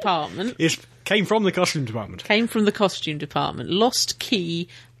costume department? It came from the costume department. Came from the costume department. Lost key,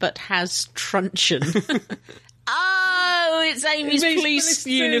 but has truncheon. Oh, it's Amy's police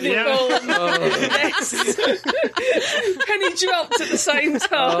uniform. Yes. Penny dropped at the same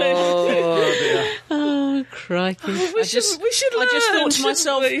time. Oh, crikey. We should learn, I just thought to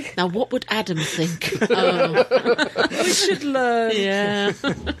myself, shouldn't we? now what would Adam think? Oh, We should learn. yeah.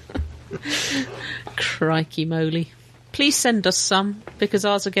 Crikey moly. Please send us some, because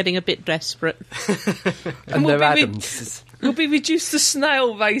ours are getting a bit desperate. And we'll they're be- Adams. You'll be reduced to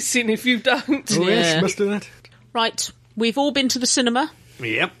snail racing if you don't. Oh, yes, Yeah. must do that. Right, we've all been to the cinema.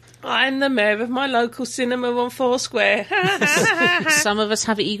 Yep. I'm the mayor of my local cinema on Foursquare. Some of us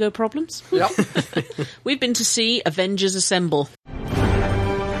have ego problems. Yep. We've been to see Avengers Assemble.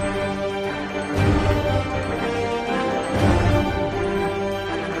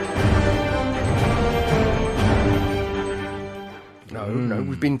 No,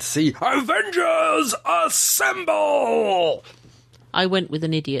 we've been to see Avengers Assemble! I went with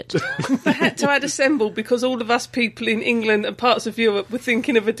an idiot. They had to add assemble because all of us people in England and parts of Europe were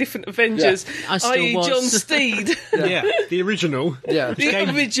thinking of a different Avengers, I still i.e. was. John Steed, Yeah, the original. Yeah. the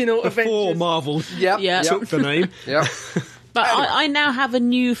original Before Avengers. Marvel Yep. Yeah. took the name. Yep. But I now have a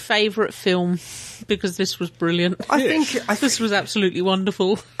new favourite film because this was brilliant. I This was absolutely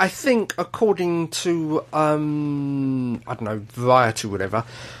wonderful. I think, according to, I don't know, Variety or whatever,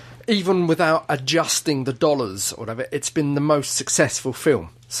 even without adjusting the dollars or whatever, it's been the most successful film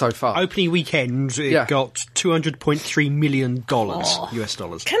so far. Opening weekend, it got $200.3 million US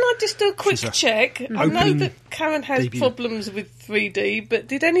dollars. Can I just do a quick check? I know that Karen has problems with 3D, but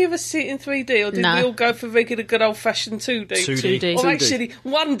did any of us see it in 3D, or did we all go for regular good old-fashioned 2D? 2D. Or actually,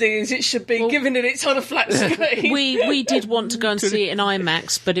 1D as it should be, given that it's on a flat screen. We did want to go and see it in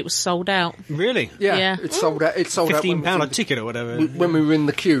IMAX, but it was sold out. Really? Yeah. It's sold out. It's sold out. £15 a ticket or whatever. When we were in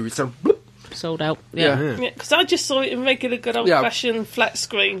the queue, it's a bloop. Sold out. Yeah. Because I just saw it in regular good old-fashioned flat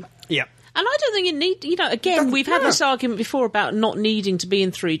screen. Yeah. And I don't think it need. Again, we've had this argument before about not needing to be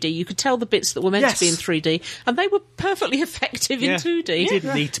in 3D. You could tell the bits that were meant to be in 3D, and they were perfectly effective in 2D. It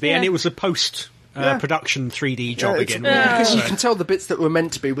didn't need to be, and it was a post-production 3D job again. Because you can tell the bits that were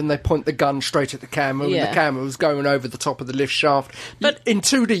meant to be when they point the gun straight at the camera, when the camera was going over the top of the lift shaft. But in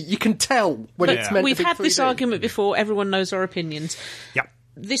 2D, you can tell when it's meant to be 3D. We've had this argument before. Everyone knows our opinions. Yep.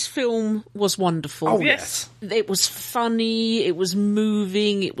 This film was wonderful. Oh, yes. It was funny, it was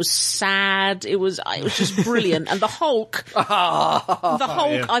moving, it was sad, it was just brilliant. And the Hulk,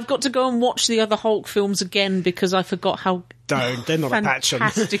 I've got to go and watch the other Hulk films again because I forgot how they're not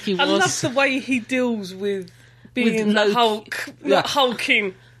fantastic he was. I love the way he deals with being the Hulk, not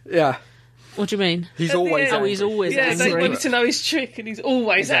hulking. Yeah. What do you mean? He's always angry. Oh, he's always angry. They want to know his trick, and he's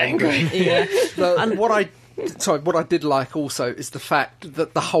always angry. Yeah. And what I did like also is the fact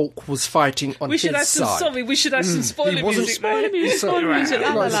that the Hulk was fighting on his side. We should have some spoiler music. Spoiler music.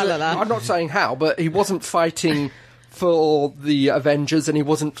 I'm not saying how, but he wasn't fighting for the Avengers and he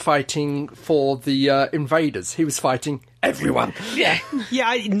wasn't fighting for the invaders. He was fighting everyone. Yeah.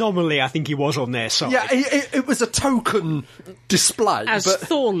 Yeah, normally I think he was on their side. Yeah, it was a token display. As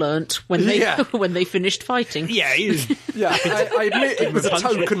Thor learnt when they finished fighting. Yeah, he is. Yeah, I admit it was a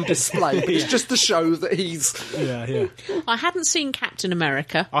token display, but it's just to show that he's... Yeah. I hadn't seen Captain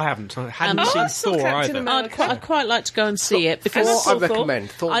America. I hadn't seen Thor either. I'd quite like to go and see it because I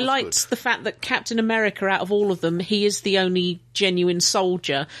recommend. Thor I liked the fact that Captain America, out of all of them, he is the only genuine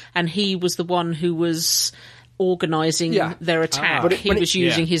soldier, and he was the one who was organising their attack. He was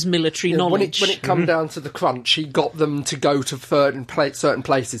using his military knowledge. When it come down to the crunch, he got them to go to certain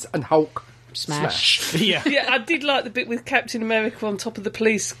places, and Hulk smash. Yeah, I did like the bit with Captain America on top of the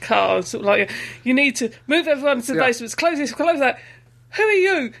police car, sort of like, you need to move everyone to the basements, close this, close that. Who are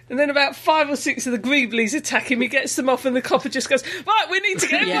you? And then about 5 or 6 of the Greeblies attack him. He gets them off, and the copper just goes, right, we need to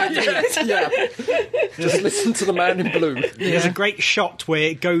get everyone Just listen to the man in blue. There's a great shot where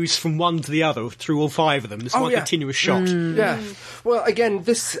it goes from one to the other through all 5 of them. It's one continuous shot. Yeah. Well, again,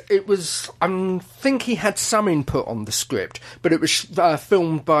 I think he had some input on the script, but it was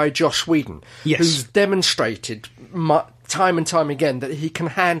filmed by Joss Whedon, who's demonstrated time and time again that he can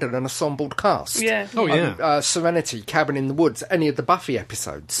handle an ensembled cast. Yeah. Oh, yeah. Serenity, Cabin in the Woods, any of the Buffy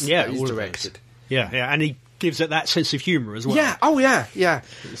episodes that he's directed. Yeah, and he gives it that sense of humour as well. Yeah, oh yeah.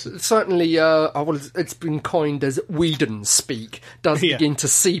 Certainly, it's been coined as Whedon speak, does begin to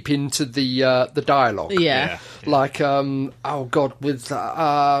seep into the dialogue. Yeah. Like, with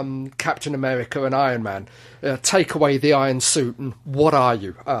Captain America and Iron Man. Take away the iron suit and what are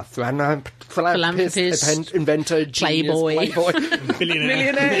you? Philanthropist, inventor, genius, playboy.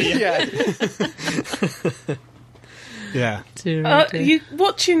 Millionaire. Yeah. You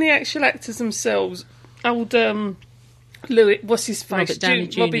watching the actual actors themselves, old Louis, what's his face?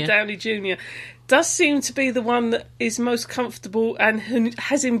 Robbie Downey Jr. does seem to be the one that is most comfortable and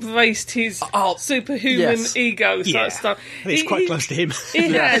has embraced his superhuman ego sort of stuff. It's quite close to him.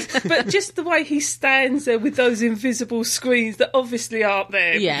 He has, but just the way he stands there with those invisible screens that obviously aren't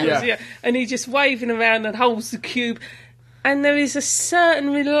there. And he's just waving around and holds the cube. And there is a certain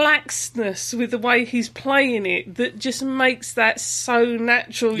relaxedness with the way he's playing it that just makes that so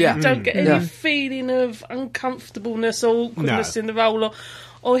natural. You don't get any feeling of uncomfortableness or awkwardness in the role,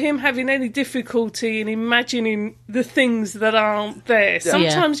 or him having any difficulty in imagining the things that aren't there.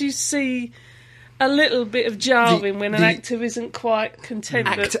 Sometimes you see a little bit of jarring when an actor isn't quite content.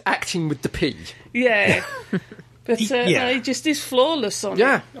 Acting with the P. Yeah. But he just is flawless on it.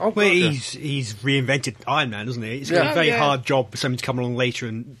 Yeah. Well, he's reinvented Iron Man, hasn't he? It's a very hard job for someone to come along later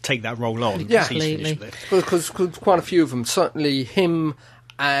and take that role on. Yeah, absolutely. Because quite a few of them, certainly him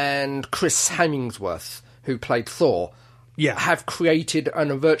and Chris Hemsworth, who played Thor, have created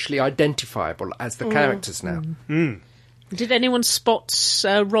and are virtually identifiable as the characters now. Did anyone spot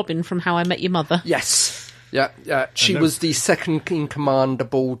Robin from How I Met Your Mother? Yes. Yeah. She was the second in command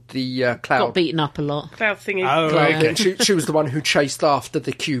aboard the Cloud. Got beaten up a lot. Cloud thingy. Okay. She was the one who chased after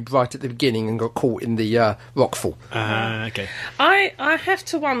the cube right at the beginning and got caught in the rockfall. Okay. I have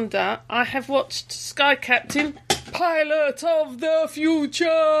to wonder, I have watched Sky Captain, Pilot of the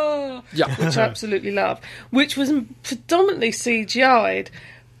Future, which I absolutely love, which was predominantly CGI'd.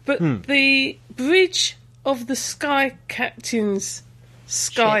 But the bridge of the Sky Captain's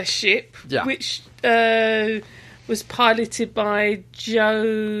sky ship, Yeah. which was piloted by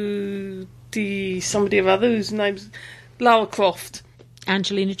somebody or other, whose name's Lara Croft.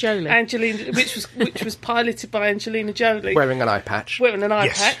 Angelina Jolie. Which was piloted by Angelina Jolie. Wearing an eye patch. Wearing an eye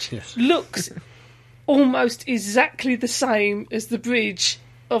Yes, patch. yes. Looks almost exactly the same as the bridge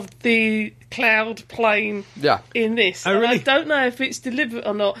of the cloud plane in this. Oh, and really? I don't know if it's deliberate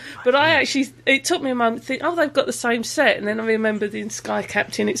or not, but it took me a moment to think, they've got the same set, and then I remembered in Sky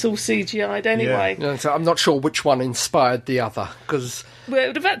Captain it's all CGI'd anyway. Yeah, so I'm not sure which one inspired the other, because... Well, it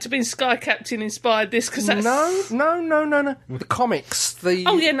would have had to been Sky Captain inspired this, because that's... No. The comics,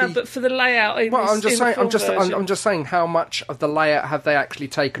 but for the layout in Well, this, I'm just saying, how much of the layout have they actually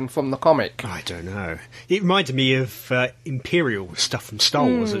taken from the comic? I don't know. It reminded me of Imperial stuff from Star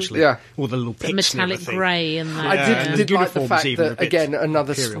Wars, actually. Yeah. All the little The pits and metallic everything. grey and the... I did like the uniforms fact even a that, bit again,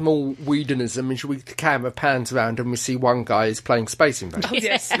 another Imperial. small Whedonism is the camera pans around and we see one guy is playing Space Invader. Oh,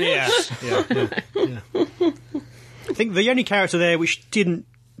 yes. Yeah. I think the only character there which didn't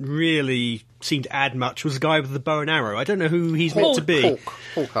really seem to add much was the guy with the bow and arrow. I don't know who he's meant to be.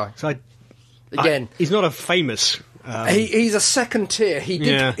 Hawkeye. So Again, he's not a famous... he's a second tier.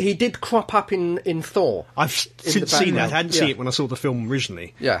 He did crop up in Thor. I've since seen that. I hadn't seen Yeah. it when I saw the film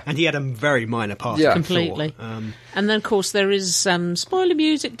originally. Yeah. And he had a very minor part Yeah. in Completely. Thor. And then, of course, there is spoiler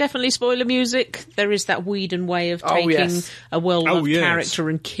music, definitely spoiler music. There is that Whedon way of taking yes. a well-loved yes. character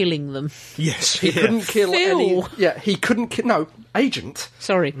and killing them. Yes. He couldn't kill Phil. any... Yeah, he couldn't kill... No, Agent.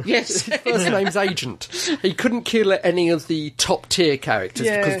 Sorry. Yes. First name's Agent. He couldn't kill any of the top-tier characters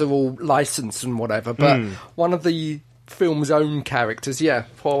because they're all licensed and whatever, but one of the film's own characters,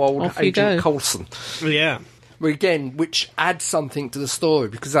 poor old Off you Agent go. Coulson. Yeah. Again, which adds something to the story,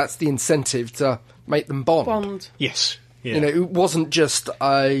 because that's the incentive to make them bond. Yes. Yeah. You know, it wasn't just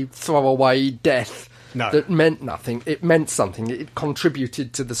a throwaway death that meant nothing. It meant something. It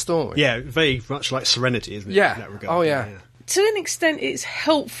contributed to the story. Yeah, very much like Serenity, isn't it? Yeah. In that regard. Oh, yeah. To an extent, it's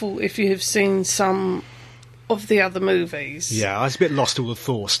helpful if you have seen some of the other movies. Yeah, I was a bit lost all the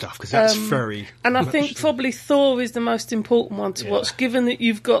Thor stuff, because that's very... And I think probably Thor is the most important one to watch, given that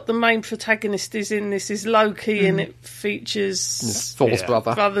you've got the main protagonist is in this, is Loki, and it features Thor's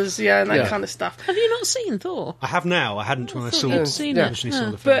brother. brothers, and that kind of stuff. Have you not seen Thor? I have now. I hadn't when I saw you'd seen it. originally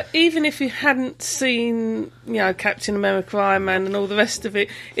saw the film. But even if you hadn't seen, Captain America, Iron Man, and all the rest of it,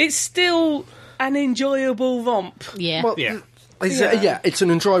 it's still an enjoyable romp. Yeah. Well, Yeah. It's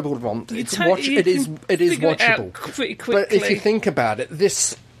an enjoyable romp. It's watch. It is watchable. Pretty quickly. But if you think about it,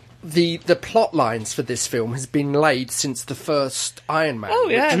 the plot lines for this film has been laid since the first Iron Man. Oh,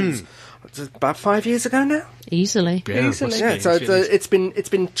 yeah. which is about 5 years ago now. Easily. Yeah, Easily. Yeah, so it's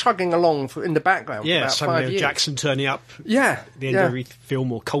been chugging along in the background for about 5 Samuel years. Jackson turning up Yeah, at the end of every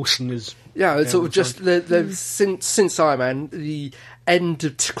film, or Coulson is... Yeah, it's sort of just since Iron Man, the end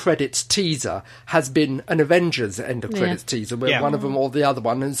of credits teaser has been an Avengers end of credits teaser, where one of them or the other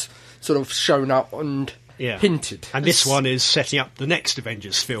one has sort of shown up and hinted. And this one is setting up the next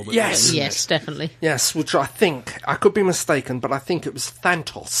Avengers film. at Yes. the end, Yes, definitely. Yes, which I think, I could be mistaken, but I think it was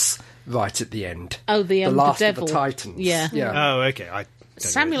Thanos right at the end. Oh, the last devil. of the Titans. Yeah. Oh, okay. I don't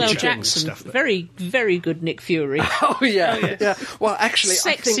Samuel know L. the Jackson Jackson, stuff, but- very, very good Nick Fury. Oh yeah. Well, actually,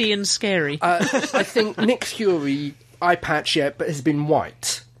 Sexy and scary. I think Nick Fury eye patch but has been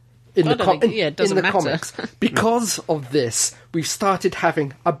white in I the don't think- it doesn't in the matter. comics. Because of this, we've started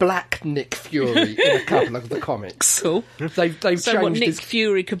having a black Nick Fury in a couple of the comics. Cool. They've So changed what, Nick his.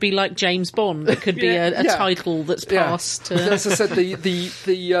 Fury could be like James Bond. It could be a Yeah. title that's Yeah. passed. As I said,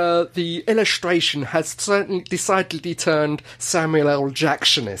 the illustration has certainly decidedly turned Samuel L.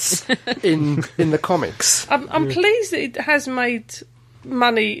 Jacksonist in the comics. I'm pleased that it has made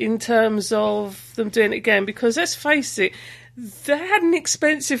money in terms of them doing it again, because let's face it, they had an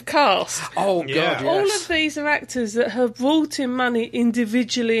expensive cast. Oh, God, Yeah. yes. All of these are actors that have brought in money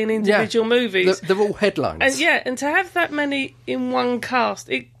individually in individual movies. They're all headlines. And to have that many in one cast,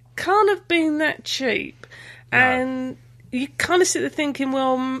 it can't have been that cheap. And you kind of sit there thinking,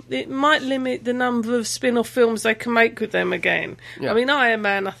 well, it might limit the number of spin-off films they can make with them again. Yeah. I mean, Iron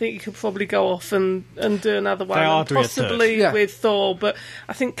Man, I think you could probably go off and do another one. They are and doing a possibly third. Yeah. with Thor, but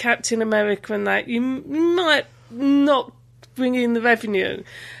I think Captain America and that, you might not bring in the revenue.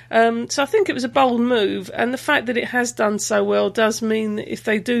 So I think it was a bold move, and the fact that it has done so well does mean that if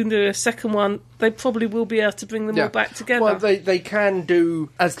they do a second one, they probably will be able to bring them all back together. Well, they can do,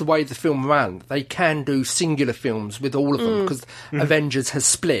 as the way the film ran, they can do singular films with all of them, because Avengers has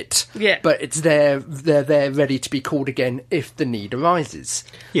split. Yeah. But they're there ready to be called again if the need arises.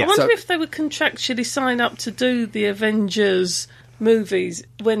 Yeah. I wonder So- if they would contractually sign up to do the Avengers movies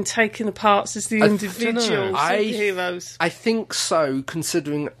when taking the parts as the individual superheroes? I think so,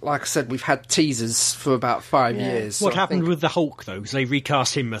 considering, like I said, we've had teasers for about 5 years. What happened with the Hulk, though? Because they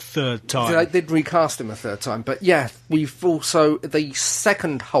recast him a third time. They did recast him a third time. But yeah, we've also, the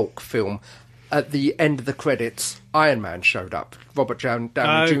second Hulk film, at the end of the credits, Iron Man showed up. Robert Downey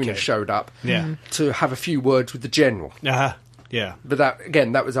Jr. showed up to have a few words with the General. Yeah. But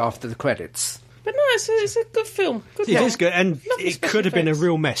that was after the credits. But no, it's a good film. Good It film. is good, and Lovely it special could have been a effects.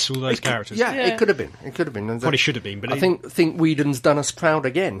 real mess, all those characters. It could have been. It could have been. Probably should have been, but I think Whedon's done us proud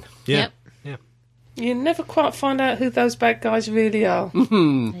again. Yeah. Yep. Yeah. You never quite find out who those bad guys really are.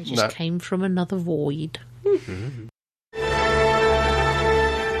 They just came from another void.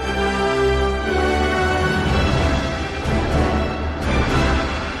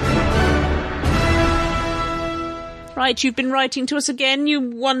 Right, you've been writing to us again, you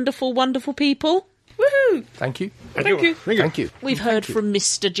wonderful, wonderful people. Woohoo! Thank you. Thank you. We've heard from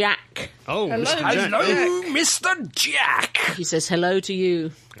Mr. Jack. Oh, Hello, Mr. Jack. Hello, Mr. Jack. He says hello to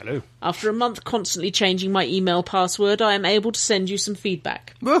you. Hello. After a month constantly changing my email password, I am able to send you some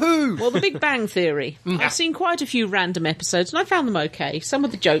feedback. Woohoo! Well, The Big Bang Theory. I've seen quite a few random episodes and I found them okay. Some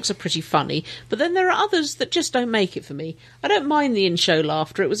of the jokes are pretty funny, but then there are others that just don't make it for me. I don't mind the in-show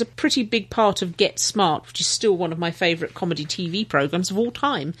laughter. It was a pretty big part of Get Smart, which is still one of my favourite comedy TV programmes of all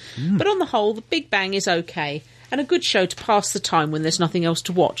time. But on the whole, The Big Bang is okay, and a good show to pass the time when there's nothing else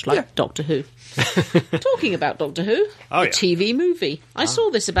to watch, like Doctor Who. Talking about Doctor Who, the TV movie. I saw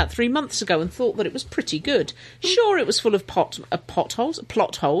this about 3 months ago and thought that it was pretty good. Sure, it was full of plot holes,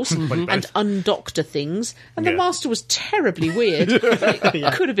 and undoctor things, and the Master was terribly weird, but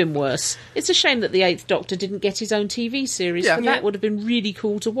it could have been worse. It's a shame that the Eighth Doctor didn't get his own TV series, for that would have been really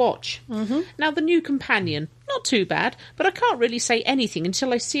cool to watch. Now, the new companion, not too bad, but I can't really say anything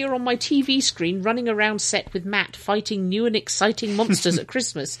until I see her on my TV screen running around set with Matt fighting new and exciting monsters at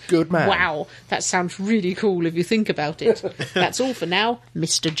Christmas. Good man. Wow, that sounds really cool if you think about it. That's all for now,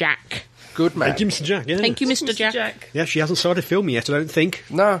 Mr. Jack. Good man. Thank you, Mr. Jack. Yeah. Thank you, Mr. Jack. Yeah, she hasn't started filming yet, I don't think.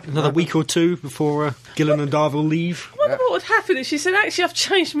 No. Another week or two before Gillen and Darville leave. I wonder what would happen if she said, actually, I've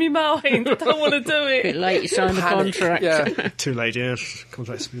changed my mind. I don't want to do Bit it. late, you signed the contract. Yeah. Too late, yes.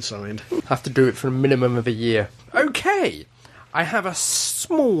 Contract's been signed. Have to do it for a minimum of a year. Okay. I have a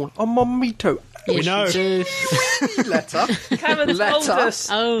momito Yes, We know. you do. letter. Karen told us.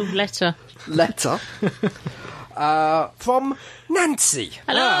 Oh, letter. letter. From Nancy.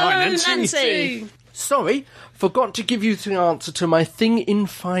 Hello, hi, Nancy. Nancy. Sorry, forgot to give you the answer to my thing in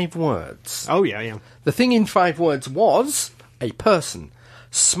 5 words. Oh, yeah. The thing in 5 words was a person.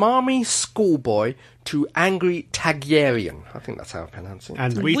 Smarmy schoolboy to angry Taggerian. I think that's how I pronounce it.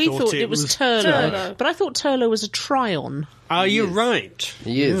 And We thought it was Turlo, Turlo. but I thought Turlo was a try-on. Oh, you're right.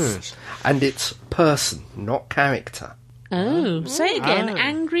 He is. Yes. And it's person, not character. Oh, say it again. Oh.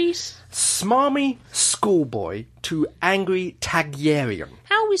 Angry... Smarmy schoolboy to angry Taggerian.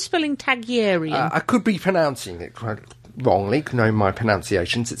 How are we spelling Taggerian? I could be pronouncing it quite wrongly, knowing my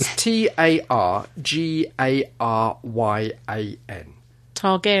pronunciations. It's Targaryan.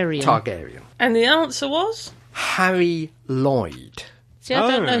 Targaryen. Targaryen. And the answer was? Harry Lloyd. See,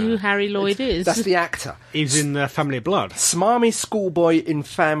 I don't know who Harry Lloyd is. That's the actor. He was in Family of Blood. Smarmy schoolboy in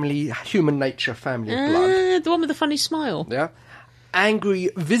Human Nature, Family of Blood. The one with the funny smile. Yeah. Angry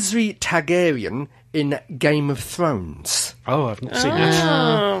Visri Targaryen in Game of Thrones. Oh, I've not seen that.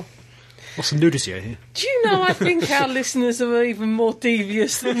 Oh. What's the nudity here? Do you know, I think our listeners are even more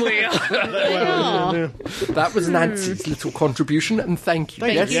devious than we are. That was Nancy's little contribution, and thank you.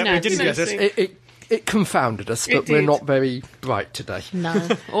 Thank you, Yeah, we Nancy. didn't get it. It confounded us, It but we're did. not very bright today. No,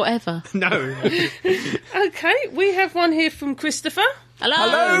 or ever. No. Okay, we have one here from Christopher.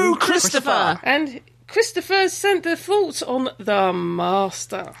 Hello, Christopher. And Christopher sent their thoughts on The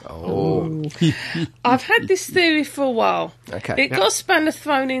Master. Oh. I've had this theory for a while. Okay. It got a spanner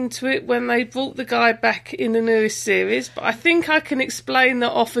thrown into it when they brought the guy back in the newest series, but I think I can explain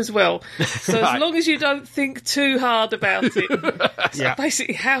that off as well. So as long as you don't think too hard about it. That's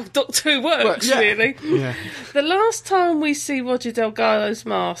basically how Doctor Who works, really. Yeah. The last time we see Roger Delgado's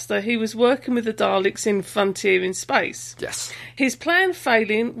Master, he was working with the Daleks in Frontier in Space. Yes. His plan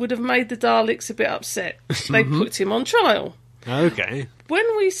failing would have made the Daleks a bit upset. They put him on trial. Okay. When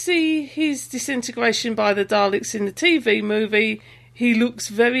we see his disintegration by the Daleks in the TV movie, he looks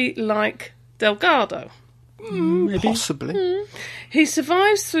very like Delgado. Possibly. He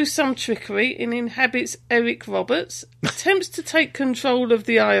survives through some trickery and inhabits Eric Roberts, attempts to take control of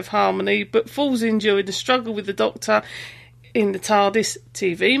the Eye of Harmony, but falls in during the struggle with the Doctor in the TARDIS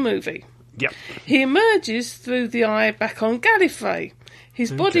TV movie. Yep. He emerges through the Eye back on Gallifrey.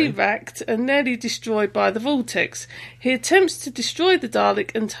 his body racked and nearly destroyed by the vortex. He attempts to destroy the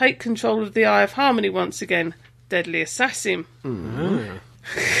Dalek and take control of the Eye of Harmony once again. Deadly assassin.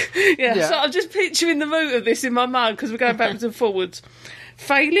 Yeah, so I'm just picturing the mood of this in my mind because we're going backwards and forwards.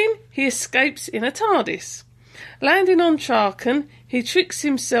 Failing, he escapes in a TARDIS. Landing on Traken, he tricks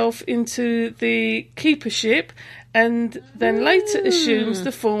himself into the Keeper ship and then later assumes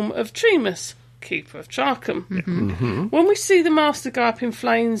the form of Tremus, Keeper of Traken. When we see the Master go up in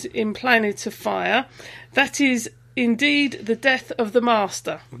flames in Planet of Fire, that is indeed the death of the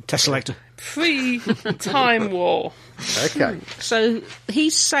Master. Tesselector. Pre-Time War. Okay. So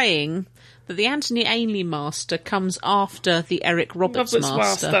he's saying that the Anthony Ainley Master comes after the Eric Roberts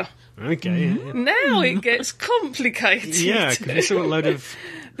Master. Okay. Now it gets complicated. Yeah, because it's a load of...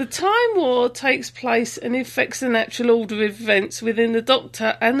 The Time War takes place and affects the natural order of events within the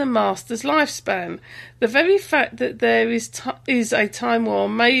Doctor and the Master's lifespan. The very fact that there is a Time War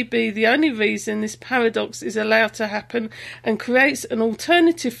may be the only reason this paradox is allowed to happen and creates an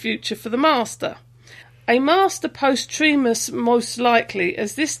alternative future for the Master. A Master post-Tremus most likely,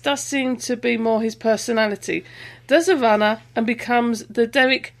 as this does seem to be more his personality, does a runner and becomes the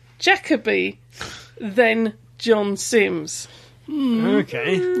Derek Jacobi, then John Sims.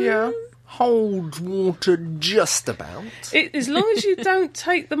 Okay. Yeah. Hold water just about. As long as you don't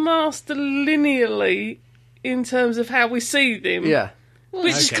take the Master linearly in terms of how we see them. Yeah.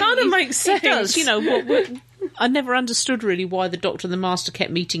 Which kind of makes sense. It does. You know, I never understood really why the Doctor and the Master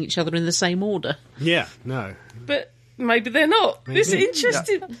kept meeting each other in the same order. Yeah, no. But maybe they're not. Maybe. This is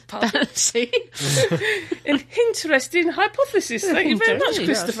interesting. See? An interesting hypothesis. Thank you very much,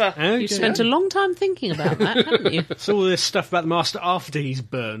 Christopher. Okay. You spent a long time thinking about that, haven't you? So all this stuff about the Master after he's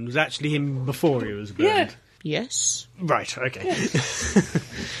burned was actually him before he was burned. Yeah. Yes. Right, okay.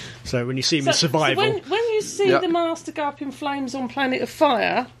 So when you see him in survival... So when you see the Master go up in flames on Planet of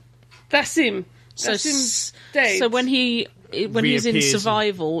Fire, that's him. That's him dead. So when he's in Reappears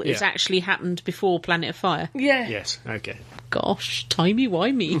survival, it's yeah. actually happened before Planet of Fire. Yeah. Yes, okay. Gosh,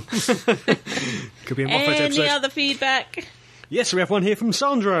 timey-wimey. Could be a Moffat Any episode. other feedback? Yes, we have one here from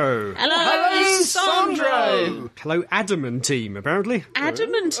Sandro. Hello, Sandro. Hello, Adam and team, apparently.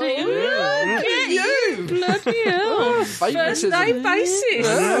 Adam and team. Look at you. Bloody hell. First name basis.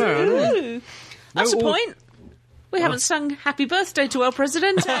 Ooh. That's a No, point. We haven't sung Happy Birthday to El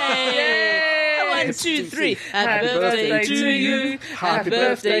Presidente. Yay. 1, 2, 3. Happy birthday to you. Happy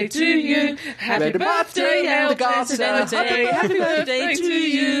birthday to you. Happy birthday, El Presidente. Happy birthday to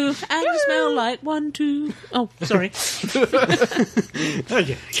you. And you smell like 1, 2. Oh, sorry.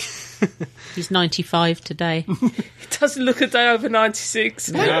 Okay. He's 95 today. He doesn't look a day over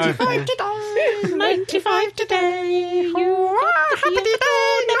 96. No. 95 today. Happy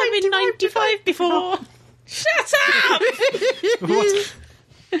today. Never been 95 before. Shut up! What?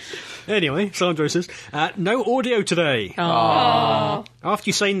 Anyway, Sandro says, no audio today. Oh. After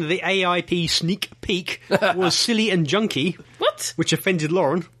you saying that the AIP sneak peek was silly and junky, What? which offended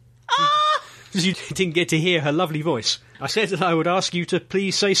Lauren, because you didn't get to hear her lovely voice, I said that I would ask you to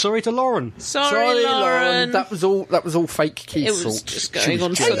please say sorry to Lauren. Sorry, Lauren. That was all fake key It salt. was just She going was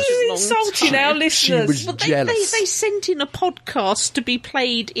on jealous. such a You long insulting time. our listeners. was Well, jealous. they sent in a podcast to be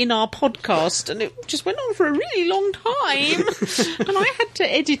played in our podcast, and it just went on for a really long time. And I had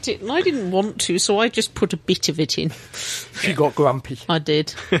to edit it, and I didn't want to, so I just put a bit of it in. She got grumpy. I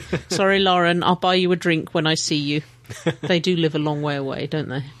did. Sorry, Lauren. I'll buy you a drink when I see you. They do live a long way away, don't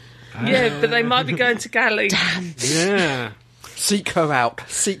they? Yeah, but they might be going to Galley. Yeah. Seek her out.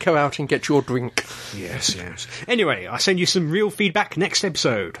 Seek her out and get your drink. Yes, yes. Anyway, I'll send you some real feedback next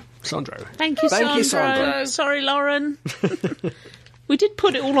episode. Sandro. Thank you, Thank you, Sandro. Sandro. Sorry, Lauren. We did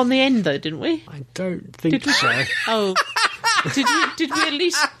put it all on the end, though, didn't we? I don't think so. Oh. Did we at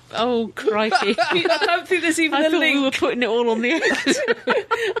least... Oh, crikey. I don't think there's even I a thought link. we were putting it all on the end.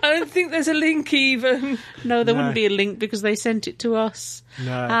 I don't think there's a link even. No, there No. wouldn't be a link because they sent it to us.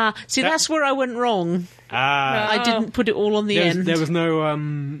 No. See, that's where I went wrong. I didn't put it all on the end. There was no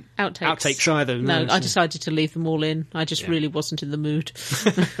Outtakes either. No, I decided to leave them all in. I just really wasn't in the mood.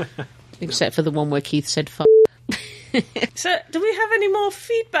 Except for the one where Keith said fuck. So, do we have any more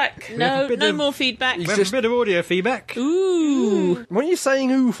feedback? No, bit no of- more feedback. We have a bit of audio feedback. Ooh, What are you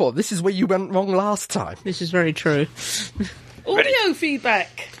saying ooh for? This is where you went wrong last time. this is very true. Audio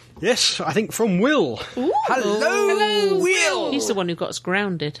feedback. Yes, I think from Will. Hello, Will. He's the one who got us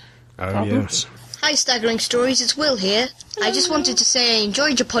grounded. Oh, yes. Hi, Staggering Stories, it's Will here. I just wanted to say I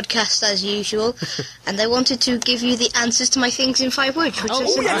enjoyed your podcast as usual, and I wanted to give you the answers to my things in 5 words, which I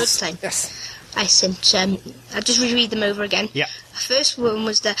said last time. Yes. I sent, I'll just reread them over again. Yeah. The first one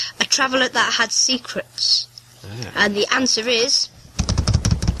was a traveller that had secrets. And the answer is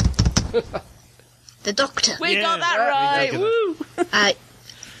The Doctor. We Yeah, got that we right. got Woo!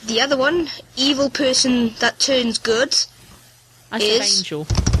 The other one, evil person that turns good, I said Is- Angel.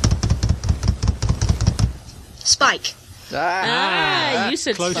 Spike. You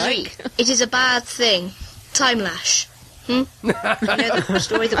said Close. Spike. It is a bad thing. Time Lash. You know the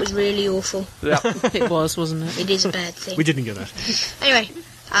story that was really awful. It was, wasn't it? It is a bad thing. We didn't get that. Anyway,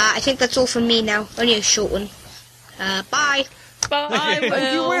 I think that's all from me now. Only a short one. Bye. Bye,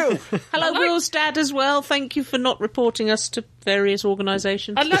 Will. Hello, Will's dad as well. Thank you for not reporting us to various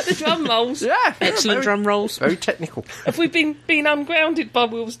organisations. I like the drum rolls. Yeah. Excellent very, drum rolls. Very technical. Have we been ungrounded by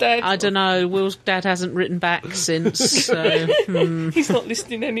Will's dad? I don't know. Will's dad hasn't written back since, so He's not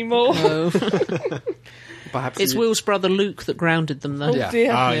listening anymore. Perhaps it's you- Will's brother Luke that grounded them, though. Oh Yeah.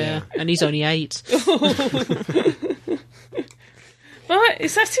 dear. Oh, Yeah, and he's only 8. Right,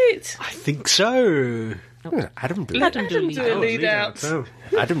 is that it? I think so. Adam do Let him do Adam lead do a out. lead out. Oh.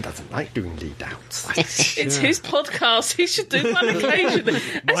 Adam doesn't like doing lead outs. It's his podcast. He should do one occasionally.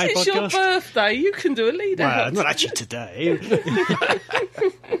 As My it's your podcast? birthday, you can do a lead Well, out. not actually today.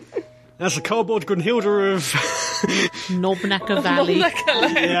 That's the cardboard Gunhilda of... Knobnacker Valley. Knobnacker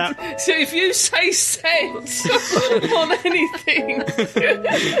Land. Yeah. So if you say sense on anything,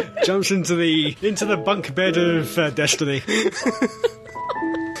 Jumps into the bunk bed of destiny.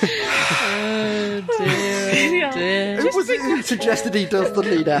 Oh dear. Who was it who suggested he does the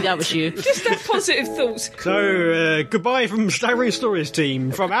lead out? That was you. just have positive thoughts. So, goodbye from Staggering Stories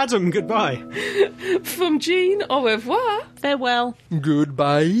team. From Adam, goodbye. From Jean, au revoir. Farewell.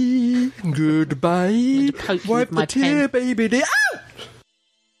 Goodbye. Goodbye. poke you Wipe with my the tear, pen. baby. Ow!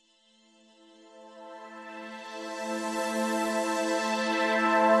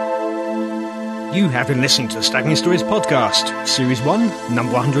 You have been listening to the Staggering Stories podcast, Series 1,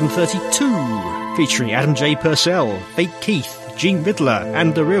 number 132, featuring Adam J. Purcell, Fake Keith, Gene Riddler,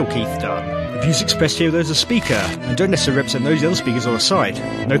 and the real Keith Dunn. The views expressed here are those of the speaker, and don't necessarily represent those of the other speakers or the site.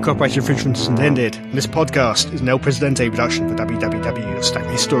 No copyright infringement is intended. And this podcast is an El Presidente production for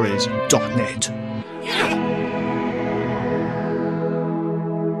www.staggeringstories.net.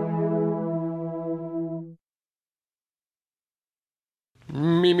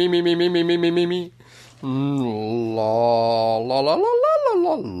 Me. La la la la la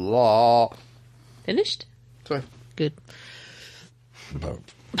la la. Finished? Sorry. Good.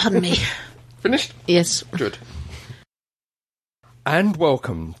 Pardon me. Finished? Yes. Good. And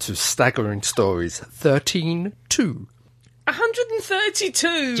welcome to Staggering Stories 13-2.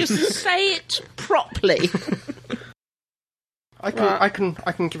 132. Just say it properly. I can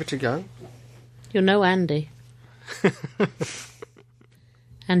give it a go. You're no Andy.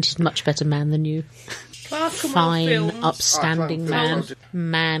 Andy's a much better man than you. Clarkmore Fine, Films. upstanding man,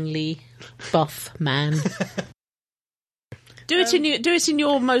 manly, buff man. Do it in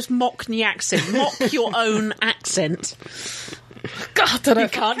your most Mockney accent. Mock your own accent. God, I don't know. You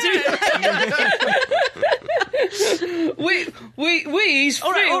can't do that. We's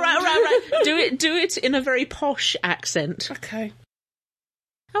All right. Do it in a very posh accent. Okay.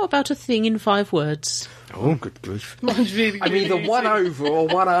 Oh, How about a thing in 5 words? Oh, good grief. Mine's really I'm either one over or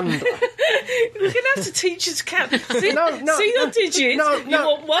one under. We're going to have to teach you to count. See, No, see your digits? You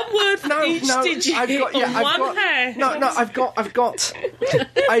want one word for each digit on one hand. I've got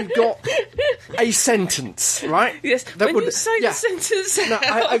a sentence, right? Yes, when you say the sentence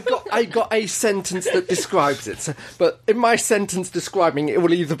out. I got a sentence that describes it. So, but in my sentence describing it,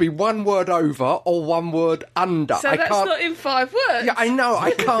 will either be one word over or one word under. So I that's can't. not in 5 words. Yeah, I know.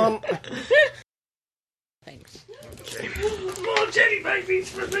 I can't. Thanks. More jelly babies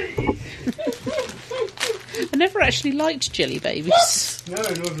for me. I never actually liked jelly babies. No. Why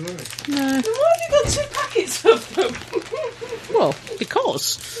have you got 2 packets of them? Well,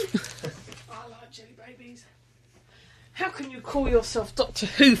 because. I like jelly babies. How can you call yourself Doctor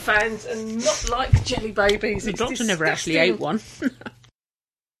Who fans and not like jelly babies? The It's doctor never actually disgusting. ate one.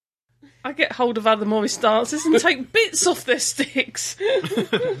 I get hold of other Morris dancers and take bits off their sticks. Is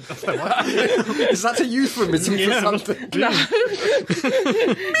that a euphemism for something? No.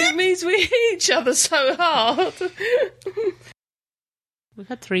 It means we hit each other so hard. We've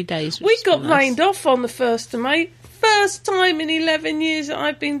had 3 days. We got rained off on the 1st of May. First time in 11 years that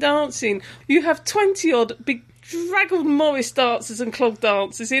I've been dancing. You have 20-odd bedraggled Morris dancers and clog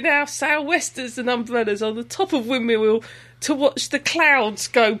dancers in our sou'westers and umbrellas on the top of Windmill to watch the clouds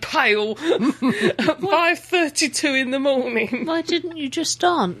go pale at 5:32 in the morning. Why didn't you just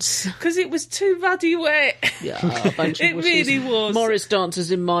dance? Because it was too ruddy wet. Yeah, a bunch of It wussies. really was. Morris dancers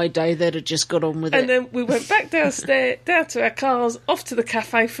in my day, they'd have just got on with And it. then we went back downstairs, down to our cars, off to the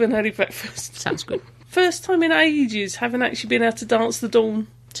cafe for an early breakfast. Sounds good. First time in ages, haven't actually been able to dance the dawn.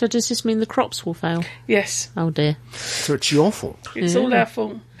 So does this mean the crops will fail? Yes. Oh dear. So it's your fault. It's all our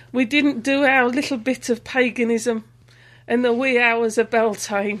fault. We didn't do our little bit of paganism in the wee hours of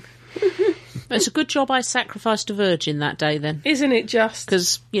Beltane. It's a good job I sacrificed a virgin that day then. Isn't it just?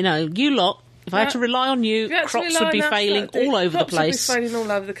 Because, you lot, if I had to rely on you, crops would be failing all over the place. Crops would be failing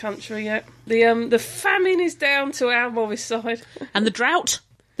all over the country, yeah. The famine is down to our Morris side. And the drought?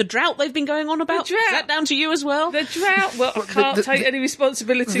 The drought they've been going on about? The drought. Is that down to you as well? The drought. Well, I can't take any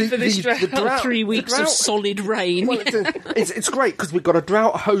responsibility for this drought. The drought. 3 weeks of solid rain. Well, it's great because we've got a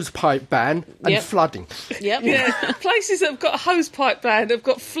drought hosepipe ban and flooding. Yep. Yeah, places that have got a hosepipe ban have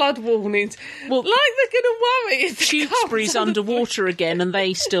got flood warnings. Well, like they're going to worry if Tewkesbury's underwater again and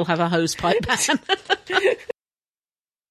they still have a hosepipe ban.